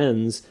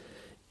friends.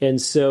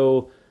 And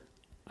so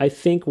I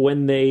think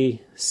when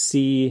they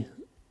see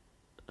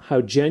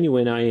how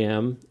genuine I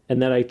am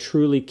and that I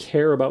truly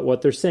care about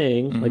what they're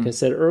saying, like I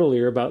said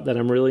earlier, about that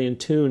I'm really in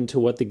tune to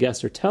what the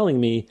guests are telling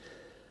me,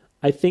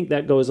 I think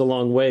that goes a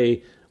long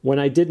way. When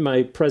I did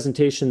my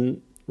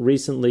presentation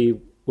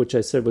recently, which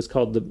I said was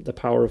called The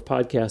Power of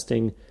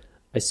Podcasting,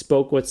 I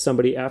spoke with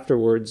somebody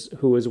afterwards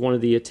who was one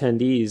of the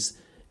attendees,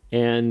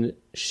 and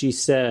she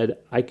said,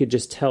 I could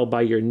just tell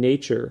by your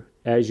nature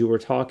as you were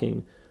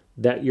talking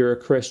that you're a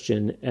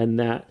Christian and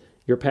that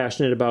you're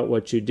passionate about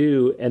what you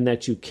do and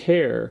that you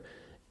care.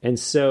 And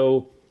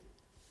so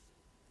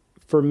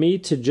for me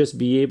to just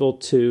be able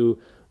to,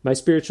 my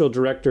spiritual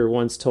director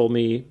once told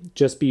me,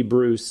 just be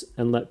Bruce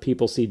and let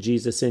people see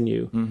Jesus in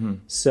you.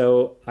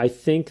 So I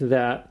think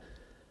that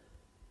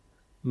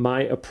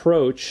my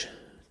approach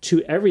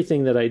to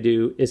everything that I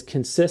do is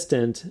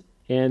consistent,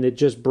 and it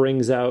just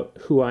brings out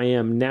who I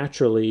am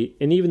naturally.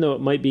 And even though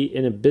it might be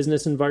in a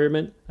business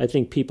environment, I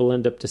think people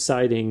end up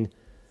deciding,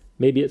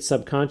 maybe it's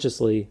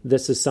subconsciously,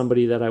 this is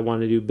somebody that I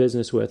want to do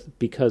business with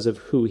because of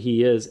who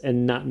he is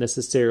and not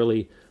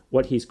necessarily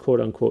what he's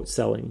quote unquote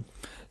selling.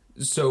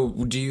 So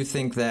do you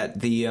think that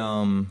the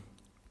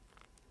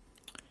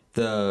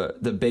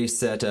base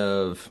set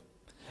of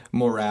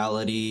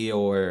morality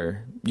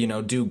or,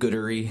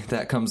 do-goodery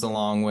that comes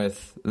along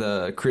with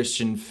the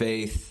Christian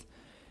faith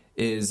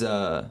is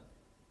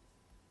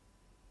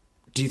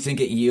do you think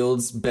it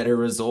yields better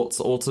results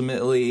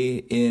ultimately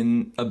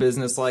in a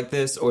business like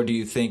this, or do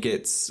you think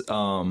it's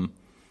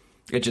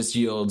it just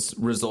yields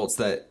results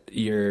that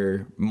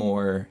you're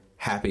more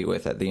happy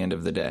with at the end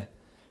of the day?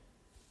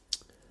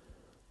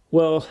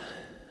 Well,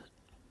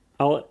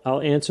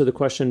 I'll answer the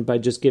question by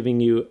just giving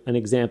you an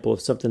example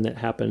of something that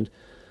happened.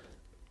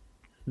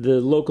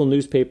 The local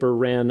newspaper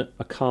ran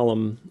a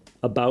column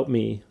about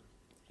me,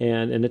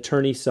 and an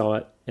attorney saw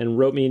it and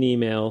wrote me an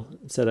email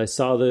and said, I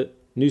saw the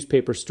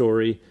newspaper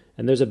story,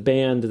 and there's a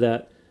band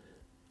that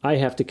I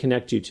have to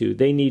connect you to.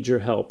 They need your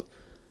help.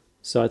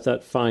 So I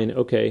thought, fine,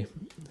 okay.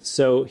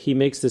 So he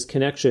makes this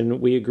connection.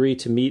 We agree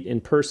to meet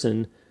in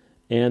person,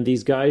 and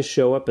these guys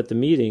show up at the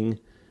meeting,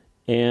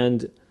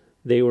 and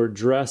they were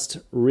dressed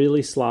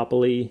really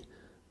sloppily.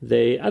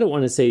 I don't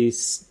want to say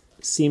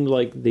seemed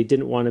like they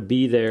didn't want to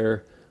be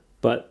there,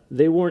 but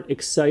they weren't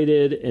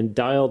excited and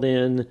dialed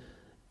in.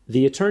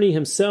 The attorney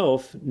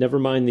himself, never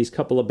mind these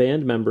couple of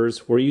band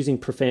members, were using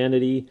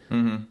profanity,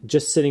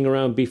 just sitting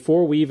around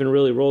before we even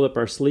really rolled up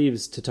our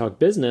sleeves to talk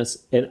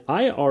business. And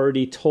I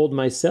already told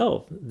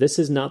myself, this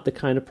is not the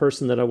kind of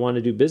person that I want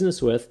to do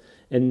business with,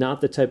 and not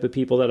the type of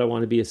people that I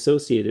want to be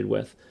associated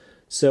with.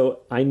 So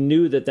I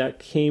knew that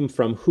came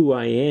from who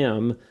I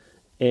am,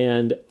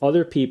 and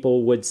other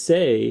people would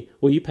say,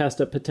 well, you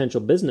passed up potential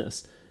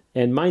business,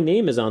 and my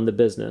name is on the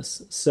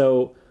business.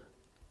 So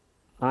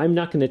I'm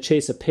not going to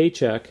chase a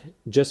paycheck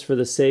just for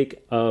the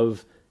sake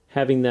of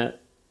having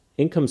that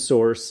income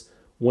source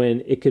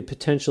when it could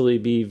potentially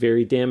be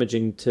very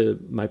damaging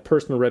to my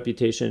personal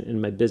reputation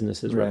and my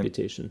business's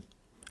reputation.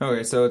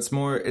 Okay, so it's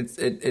more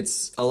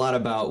it's a lot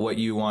about what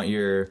you want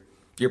your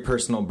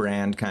personal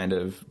brand kind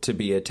of to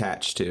be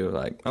attached to.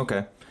 Like,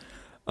 okay.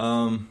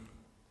 I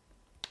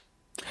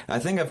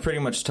think I've pretty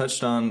much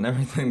touched on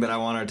everything that I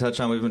want to touch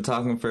on. We've been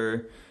talking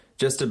for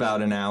just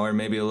about an hour,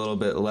 maybe a little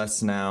bit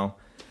less now.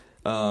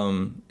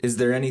 Is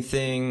there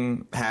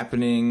anything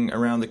happening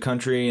around the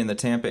country in the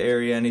Tampa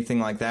area, anything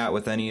like that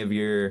with any of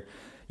your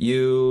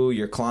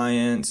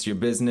clients, your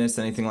business,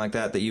 anything like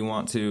that you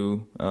want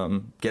to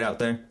get out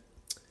there?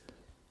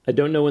 I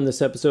don't know when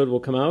this episode will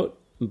come out,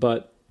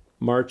 but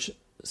March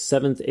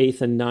 7th,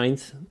 8th, and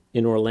 9th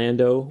in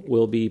Orlando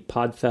will be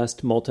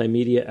Podfest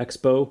Multimedia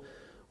Expo,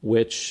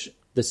 which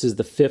this is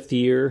the 5th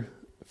year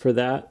for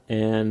that,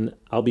 and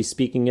I'll be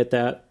speaking at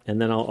that,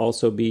 and then I'll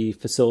also be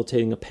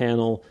facilitating a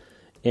panel,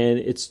 and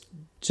it's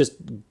just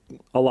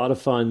a lot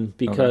of fun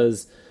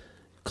because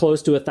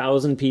close to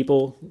 1,000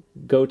 people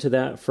go to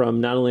that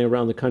from not only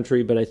around the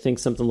country, but I think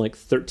something like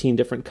 13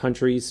 different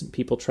countries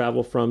people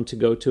travel from to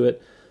go to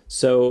it.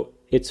 So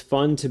it's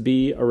fun to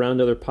be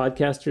around other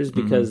podcasters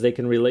because they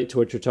can relate to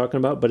what you're talking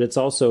about, but it's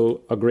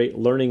also a great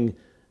learning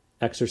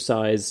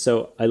exercise.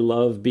 So I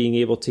love being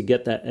able to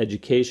get that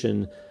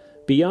education.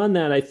 Beyond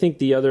that, I think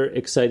the other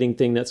exciting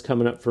thing that's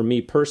coming up for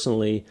me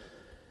personally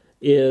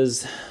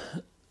is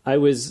I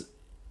was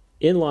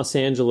in Los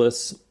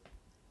Angeles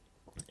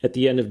at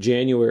the end of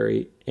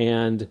January,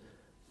 and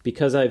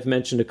because I've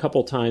mentioned a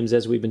couple times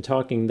as we've been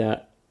talking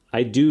that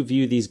I do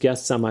view these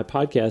guests on my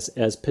podcast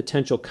as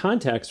potential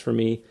contacts for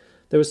me,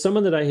 there was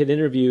someone that I had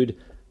interviewed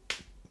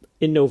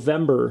in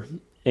November,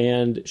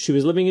 and she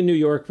was living in New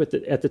York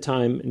at the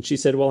time, and she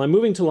said, well, I'm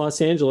moving to Los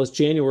Angeles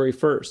January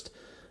 1st.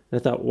 And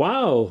I thought,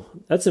 wow,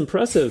 that's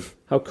impressive.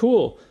 How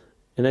cool.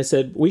 And I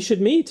said, we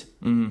should meet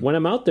when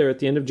I'm out there at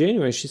the end of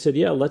January. She said,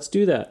 yeah, let's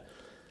do that.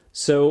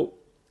 So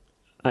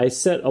I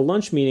set a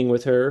lunch meeting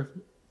with her,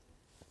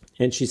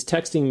 and she's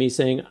texting me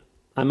saying,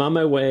 I'm on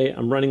my way.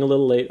 I'm running a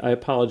little late. I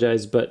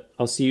apologize, but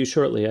I'll see you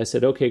shortly. I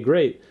said, okay,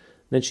 great.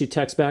 Then she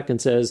texts back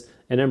and says,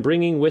 and I'm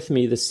bringing with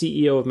me the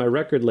CEO of my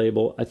record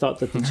label. I thought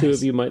that the two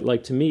of you might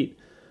like to meet.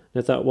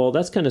 And I thought, well,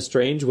 that's kind of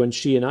strange when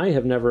she and I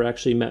have never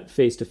actually met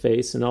face to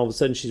face, and all of a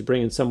sudden she's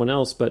bringing someone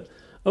else. But,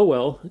 oh,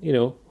 well, you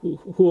know,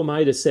 who am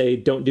I to say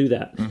don't do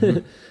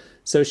that?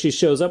 So she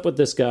shows up with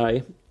this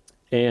guy,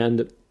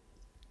 and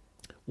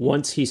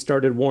once he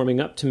started warming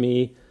up to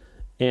me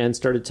and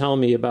started telling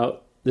me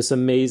about this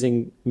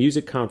amazing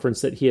music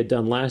conference that he had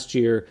done last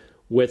year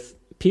with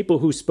people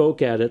who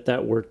spoke at it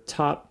that were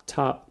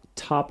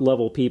top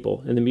level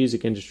people in the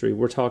music industry.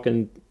 We're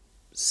talking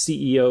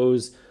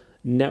CEOs,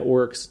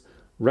 networks,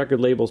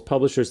 record labels,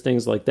 publishers,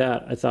 things like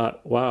that. I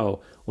thought, wow,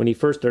 when he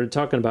first started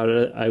talking about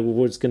it, I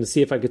was going to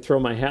see if I could throw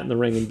my hat in the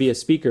ring and be a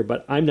speaker,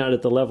 but I'm not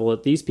at the level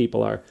that these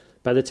people are.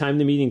 By the time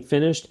the meeting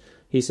finished,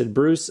 he said,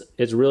 Bruce,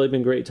 it's really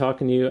been great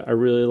talking to you. I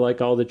really like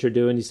all that you're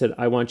doing. He said,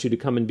 I want you to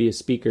come and be a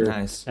speaker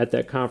at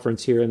that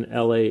conference here in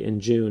LA in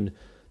June.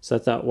 So I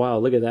thought, wow,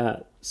 look at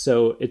that.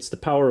 So it's the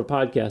power of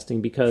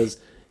podcasting, because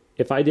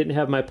if I didn't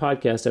have my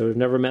podcast, I would have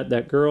never met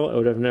that girl. I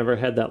would have never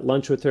had that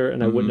lunch with her,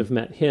 and I wouldn't have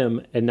met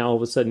him. And now all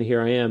of a sudden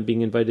here I am being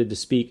invited to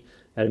speak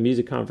at a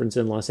music conference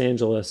in Los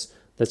Angeles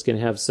that's going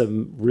to have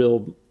some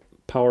real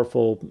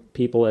powerful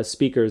people as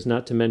speakers,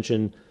 not to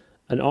mention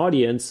an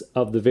audience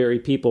of the very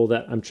people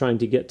that I'm trying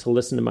to get to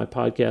listen to my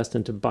podcast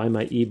and to buy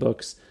my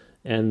ebooks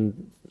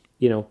and,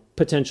 you know,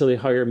 potentially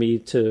hire me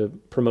to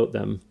promote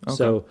them. Okay.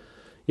 So,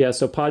 yeah,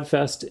 so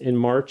Podfest in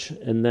March,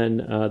 and then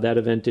that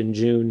event in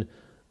June.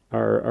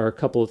 are a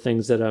couple of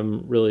things that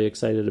I'm really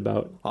excited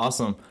about.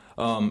 Awesome.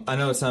 I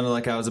know it sounded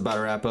like I was about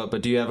to wrap up,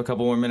 but do you have a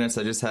couple more minutes?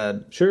 I just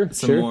had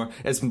some more.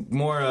 It's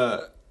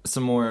more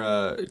some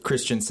more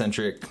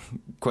Christian-centric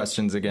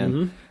questions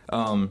again.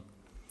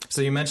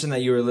 So you mentioned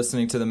that you were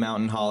listening to the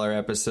Mountain Holler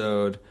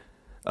episode.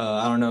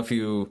 I don't know if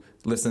you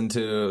listened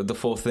to the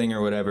full thing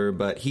or whatever,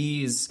 but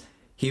we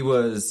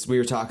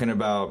were talking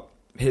about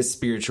his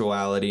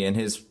spirituality and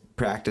his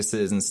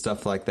practices and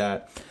stuff like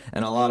that.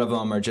 And a lot of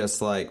them are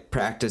just like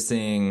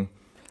practicing,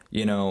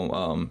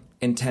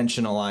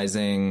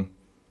 intentionalizing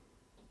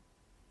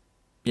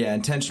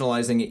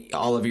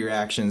all of your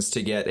actions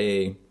to get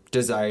a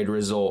desired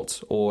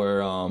result,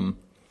 or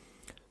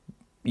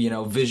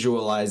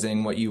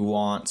visualizing what you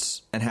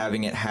want and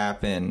having it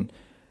happen.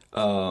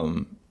 Has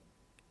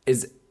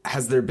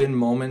there been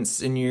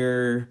moments in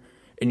your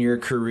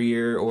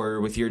career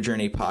or with your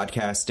journey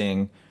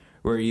podcasting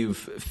where you've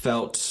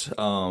felt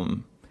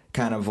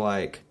kind of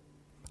like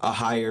a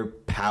higher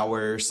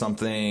power,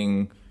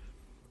 something,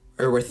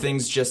 or where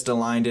things just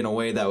aligned in a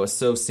way that was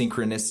so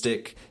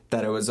synchronistic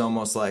that it was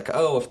almost like,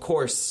 oh, of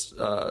course,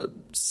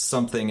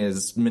 something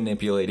is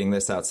manipulating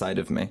this outside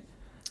of me?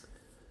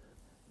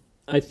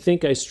 I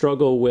think I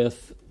struggle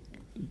with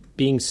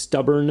being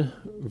stubborn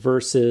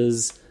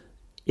versus,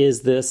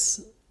 is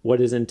this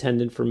what is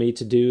intended for me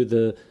to do?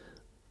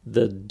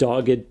 The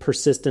dogged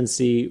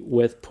persistency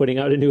with putting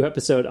out a new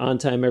episode on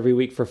time every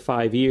week for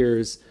 5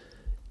 years,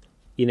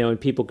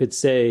 and people could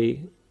say,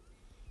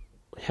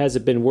 has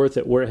it been worth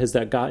it? Where has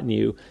that gotten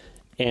you?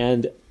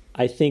 And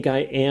I think I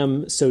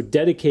am so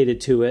dedicated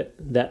to it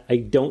that I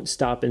don't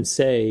stop and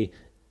say,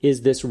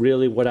 is this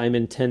really what I'm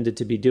intended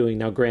to be doing?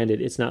 Now,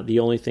 granted, it's not the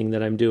only thing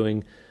that I'm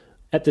doing.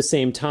 At the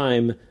same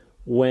time,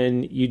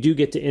 when you do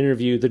get to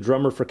interview the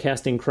drummer for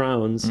Casting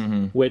Crowns,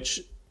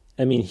 which,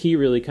 he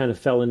really kind of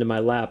fell into my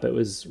lap. It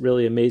was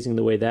really amazing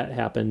the way that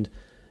happened.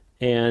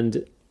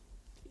 And,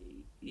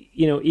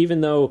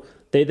 even though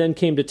they then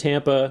came to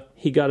Tampa,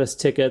 he got us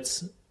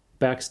tickets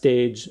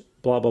backstage,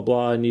 blah, blah,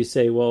 blah. And you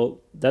say, well,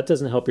 that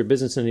doesn't help your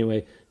business in any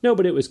way. No,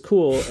 but it was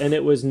cool. And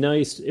it was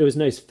nice. It was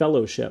nice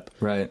fellowship.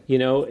 Right.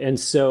 And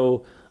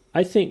so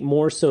I think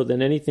more so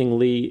than anything,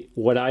 Lee,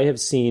 what I have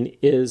seen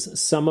is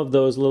some of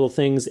those little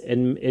things.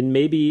 And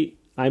maybe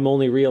I'm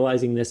only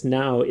realizing this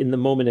now in the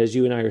moment as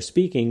you and I are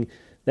speaking,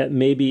 that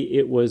maybe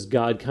it was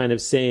God kind of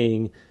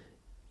saying,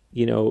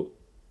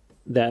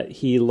 that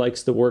he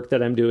likes the work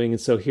that I'm doing.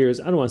 And so here's,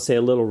 I don't want to say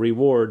a little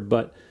reward,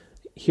 but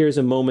here's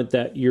a moment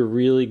that you're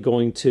really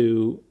going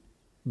to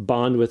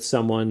bond with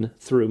someone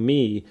through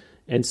me.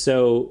 And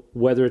so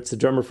whether it's the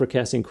drummer for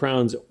Casting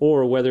Crowns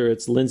or whether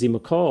it's Lindsay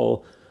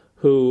McCall,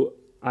 who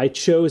I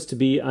chose to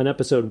be on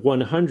episode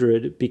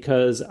 100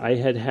 because I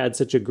had had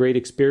such a great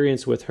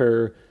experience with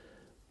her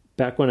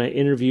back when I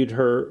interviewed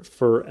her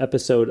for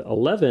episode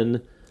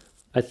 11,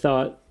 I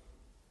thought,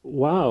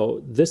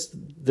 wow,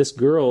 this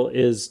girl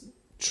is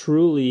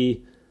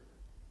truly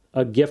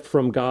a gift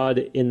from God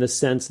in the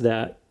sense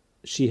that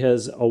she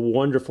has a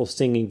wonderful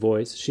singing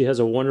voice. She has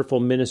a wonderful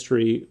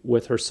ministry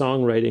with her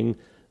songwriting,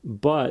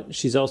 but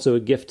she's also a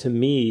gift to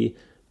me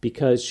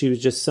because she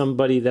was just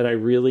somebody that I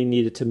really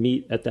needed to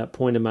meet at that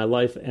point in my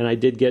life.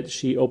 And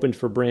she opened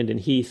for Brandon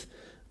Heath,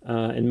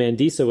 and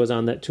Mandisa was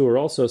on that tour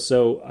also.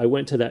 So I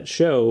went to that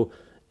show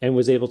and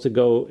was able to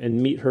go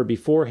and meet her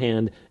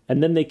beforehand.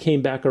 And then they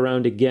came back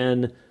around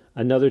again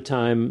another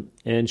time,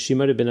 and she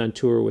might have been on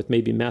tour with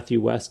maybe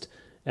Matthew West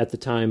at the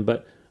time,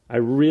 but I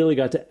really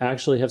got to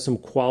actually have some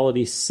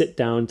quality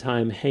sit-down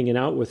time hanging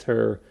out with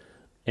her.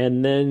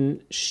 And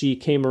then she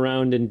came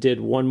around and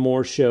did one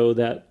more show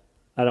that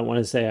I don't want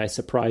to say I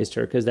surprised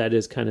her, because that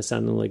is kind of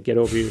sounding like get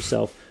over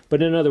yourself.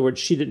 But in other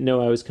words, she didn't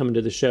know I was coming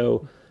to the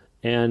show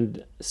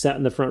and sat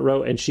in the front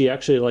row. And she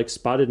actually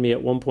spotted me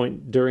at one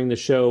point during the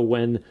show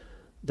when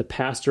the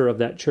pastor of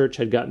that church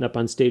had gotten up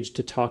on stage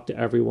to talk to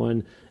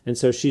everyone. And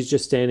so she's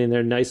just standing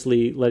there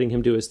nicely letting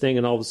him do his thing.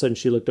 And all of a sudden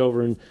she looked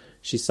over and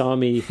she saw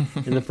me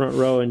in the front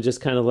row and just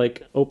kind of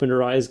opened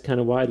her eyes kind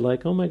of wide,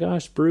 like, oh my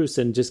gosh, Bruce,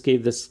 and just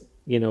gave this,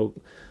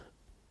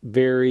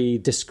 very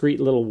discreet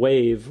little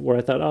wave where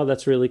I thought, oh,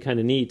 that's really kind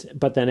of neat.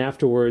 But then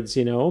afterwards,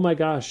 oh my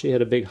gosh, she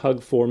had a big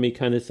hug for me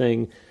kind of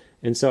thing.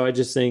 And so I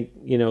just think,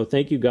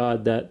 thank you,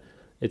 God, that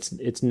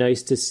it's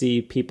nice to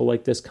see people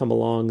like this come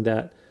along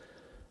that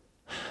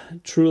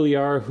truly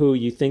are who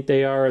you think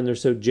they are, and they're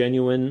so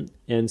genuine.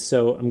 And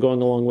so I'm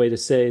going a long way to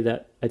say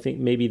that I think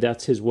maybe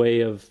that's his way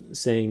of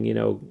saying,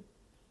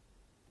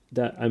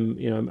 that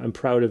I'm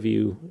proud of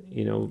you,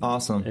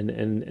 Awesome.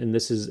 And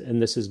this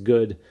is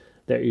good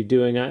that you're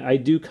doing. I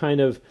do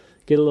kind of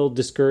get a little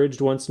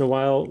discouraged once in a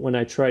while when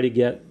I try to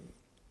get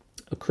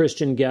a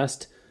Christian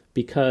guest,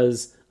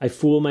 because I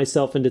fool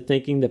myself into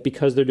thinking that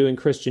because they're doing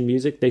Christian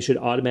music, they should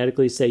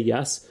automatically say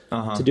yes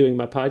to doing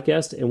my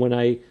podcast. And when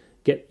I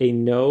get a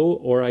no,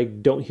 or I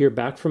don't hear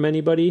back from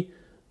anybody,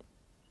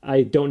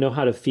 I don't know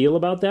how to feel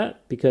about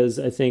that, because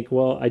I think,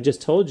 well, I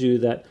just told you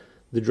that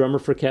the drummer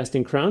for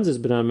Casting Crowns has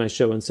been on my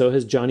show, and so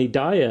has Johnny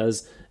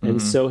Diaz,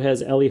 and so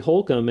has Ellie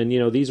Holcomb,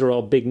 and these are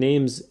all big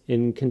names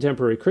in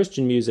contemporary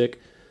Christian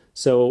music.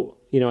 So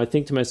I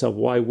think to myself,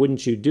 why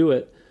wouldn't you do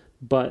it?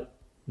 But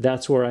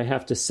that's where I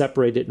have to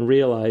separate it and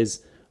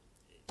realize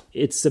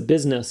it's a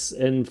business,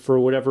 and for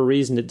whatever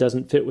reason it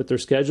doesn't fit with their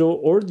schedule,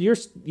 or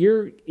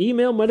your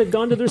email might have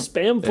gone to their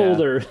spam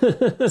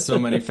folder. So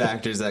many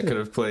factors that could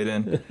have played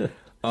in.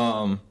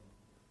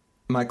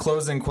 My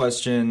closing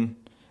question,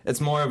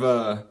 it's more of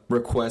a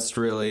request,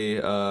 really.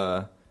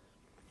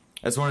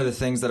 It's one of the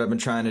things that I've been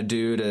trying to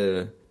do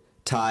to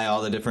tie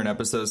all the different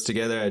episodes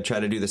together. I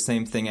try to do the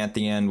same thing at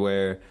the end,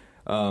 where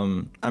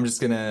I'm just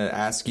going to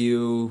ask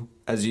you,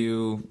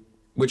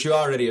 which you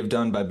already have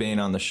done by being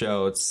on the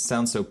show. It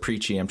sounds so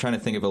preachy. I'm trying to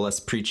think of a less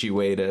preachy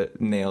way to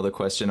nail the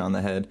question on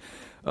the head.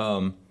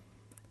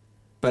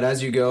 But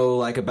as you go,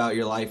 like, about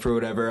your life or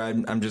whatever,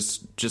 I'm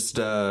just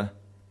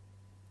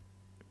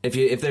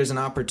if there's an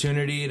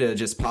opportunity to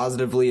just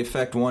positively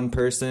affect one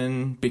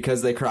person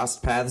because they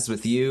crossed paths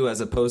with you as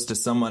opposed to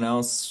someone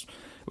else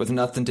with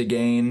nothing to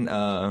gain,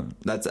 I'm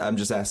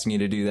just asking you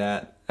to do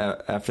that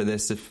after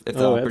this if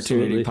the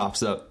opportunity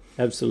pops up.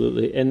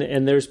 Absolutely.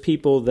 And there's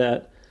people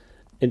that,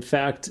 in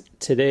fact,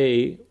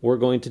 today we're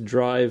going to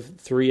drive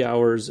 3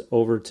 hours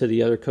over to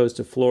the other coast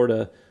of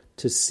Florida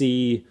to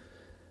see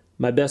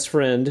my best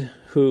friend,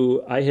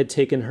 who I had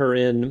taken her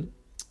in,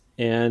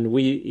 and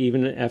we,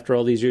 even after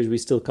all these years, we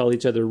still call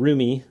each other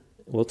Rumi.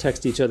 We'll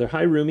text each other,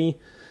 "Hi, Rumi."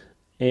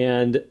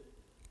 And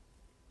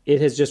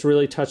it has just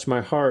really touched my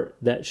heart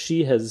that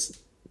she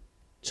has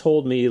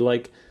told me,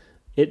 like,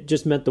 it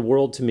just meant the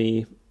world to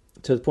me,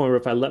 to the point where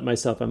if I let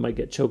myself, I might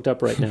get choked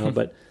up right now,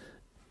 but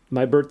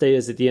my birthday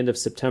is at the end of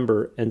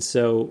September, and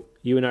so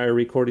you and I are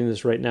recording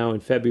this right now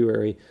in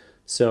February,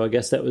 so I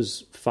guess that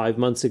was 5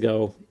 months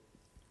ago,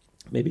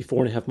 maybe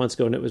 4.5 months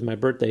ago, and it was my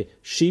birthday.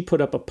 She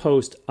put up a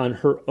post on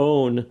her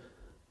own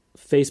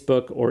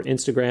Facebook or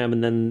Instagram,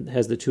 and then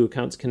has the two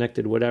accounts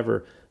connected,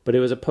 whatever, but it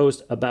was a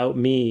post about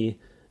me,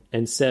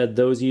 and said,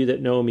 "Those of you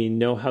that know me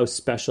know how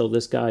special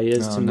this guy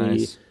is to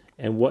me,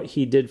 and what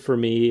he did for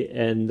me,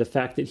 and the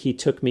fact that he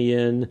took me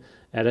in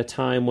at a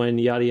time when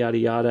yada, yada,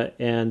 yada,"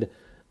 and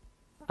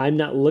I'm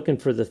not looking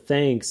for the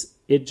thanks.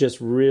 It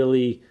just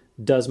really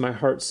does my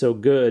heart so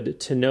good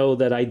to know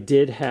that I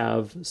did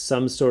have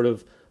some sort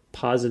of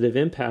positive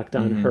impact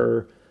on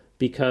her,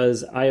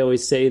 because I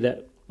always say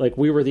that, like,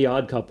 we were the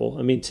odd couple.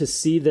 I mean, to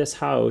see this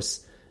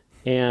house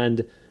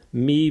and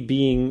me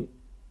being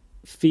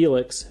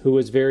Felix, who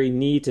was very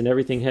neat and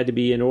everything had to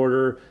be in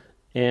order,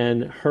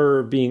 and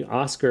her being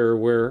Oscar,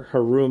 where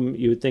her room,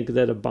 you would think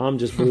that a bomb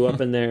just blew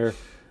up in there,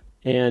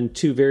 and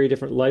two very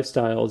different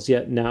lifestyles,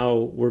 yet now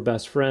we're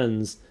best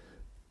friends.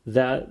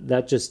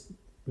 That just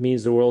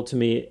means the world to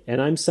me.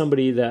 And I'm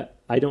somebody that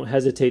I don't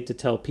hesitate to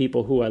tell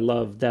people who I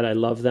love that I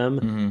love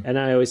them. And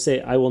I always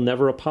say I will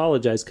never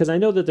apologize, because I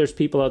know that there's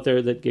people out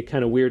there that get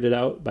kind of weirded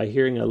out by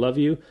hearing I love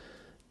you.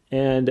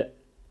 And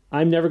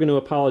I'm never going to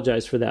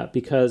apologize for that,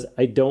 because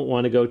I don't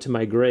want to go to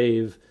my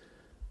grave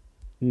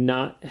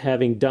not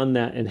having done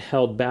that and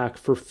held back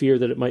for fear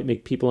that it might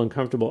make people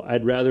uncomfortable.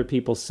 I'd rather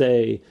people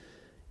say,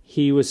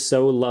 "He was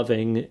so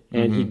loving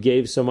and he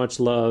gave so much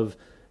love."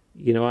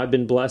 I've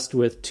been blessed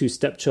with 2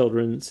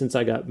 stepchildren since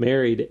I got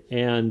married,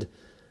 and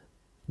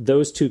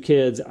those 2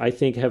 kids, I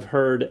think, have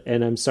heard,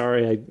 and I'm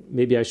sorry,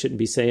 maybe I shouldn't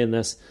be saying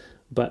this,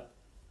 but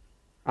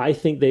I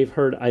think they've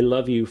heard "I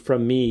love you"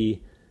 from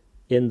me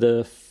in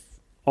the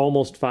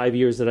almost 5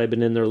 years that I've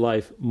been in their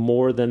life,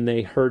 more than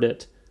they heard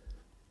it.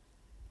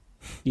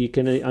 You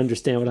can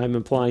understand what I'm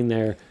implying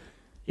there,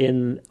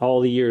 in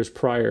all the years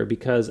prior,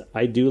 because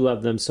I do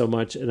love them so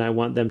much, and I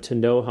want them to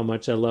know how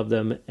much I love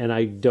them, and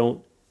I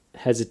don't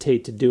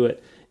hesitate to do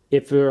it.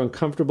 If they're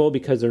uncomfortable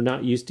because they're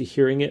not used to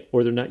hearing it,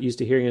 or they're not used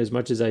to hearing it as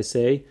much as I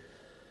say,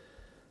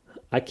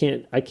 I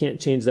can't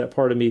change that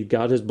part of me.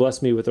 God has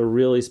blessed me with a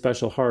really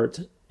special heart,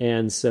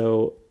 and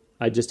so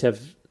I just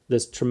have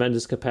this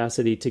tremendous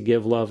capacity to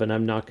give love, and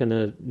I'm not going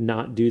to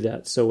not do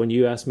that. So when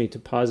you ask me to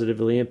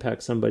positively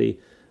impact somebody,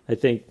 I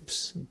think,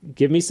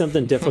 give me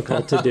something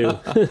difficult to do.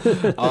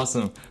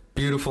 Awesome.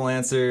 Beautiful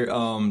answer.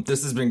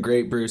 This has been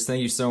great, Bruce.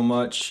 Thank you so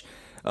much.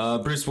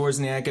 Bruce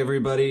Wozniak,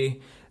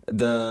 everybody.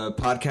 The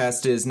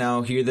podcast is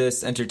Now Hear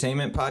This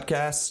Entertainment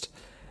Podcast,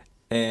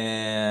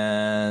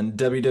 and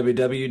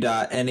www.nhte.net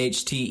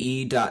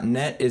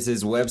is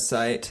his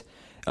website,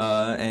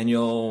 and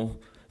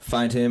you'll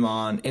find him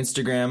on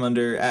Instagram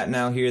under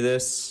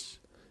 @NowHearThis.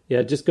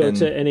 Yeah, just go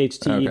to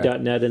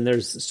nhte.net, and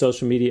there's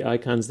social media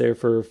icons there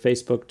for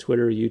Facebook,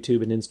 Twitter,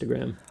 YouTube, and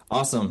Instagram.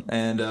 Awesome,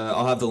 and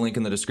I'll have the link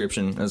in the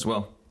description as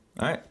well.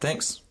 All right,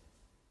 thanks.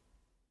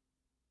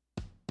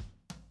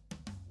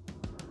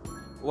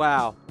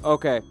 Wow.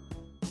 Okay.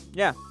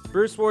 Yeah,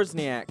 Bruce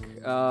Wozniak.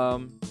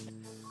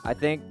 I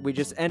think we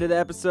just ended the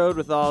episode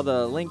with all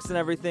the links and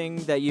everything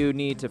that you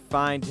need to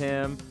find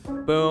him.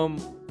 Boom.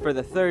 For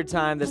the 3rd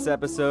time this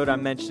episode,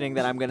 I'm mentioning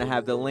that I'm going to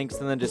have the links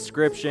in the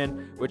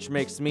description, which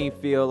makes me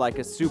feel like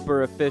a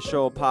super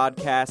official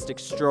podcast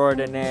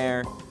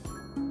extraordinaire.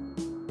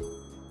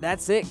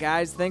 That's it,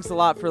 guys. Thanks a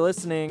lot for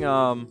listening.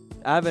 I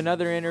have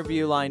another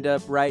interview lined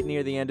up right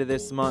near the end of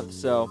this month,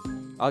 so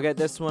I'll get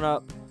this one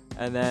up,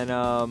 and then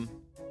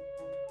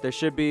there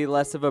should be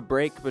less of a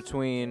break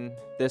between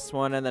this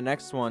one and the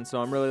next one,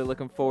 so I'm really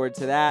looking forward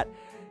to that.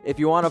 If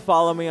you want to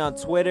follow me on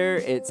Twitter,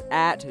 it's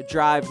at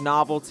Drive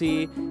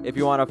Novelty. If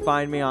you want to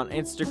find me on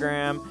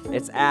Instagram,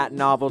 it's at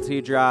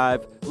Novelty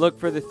Drive. Look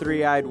for the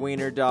three-eyed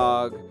wiener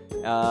dog.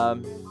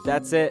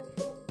 That's it.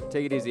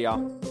 Take it easy,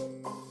 y'all.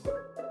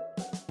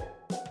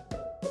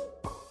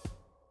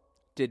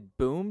 Did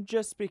boom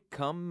just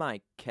become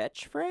my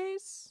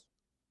catchphrase?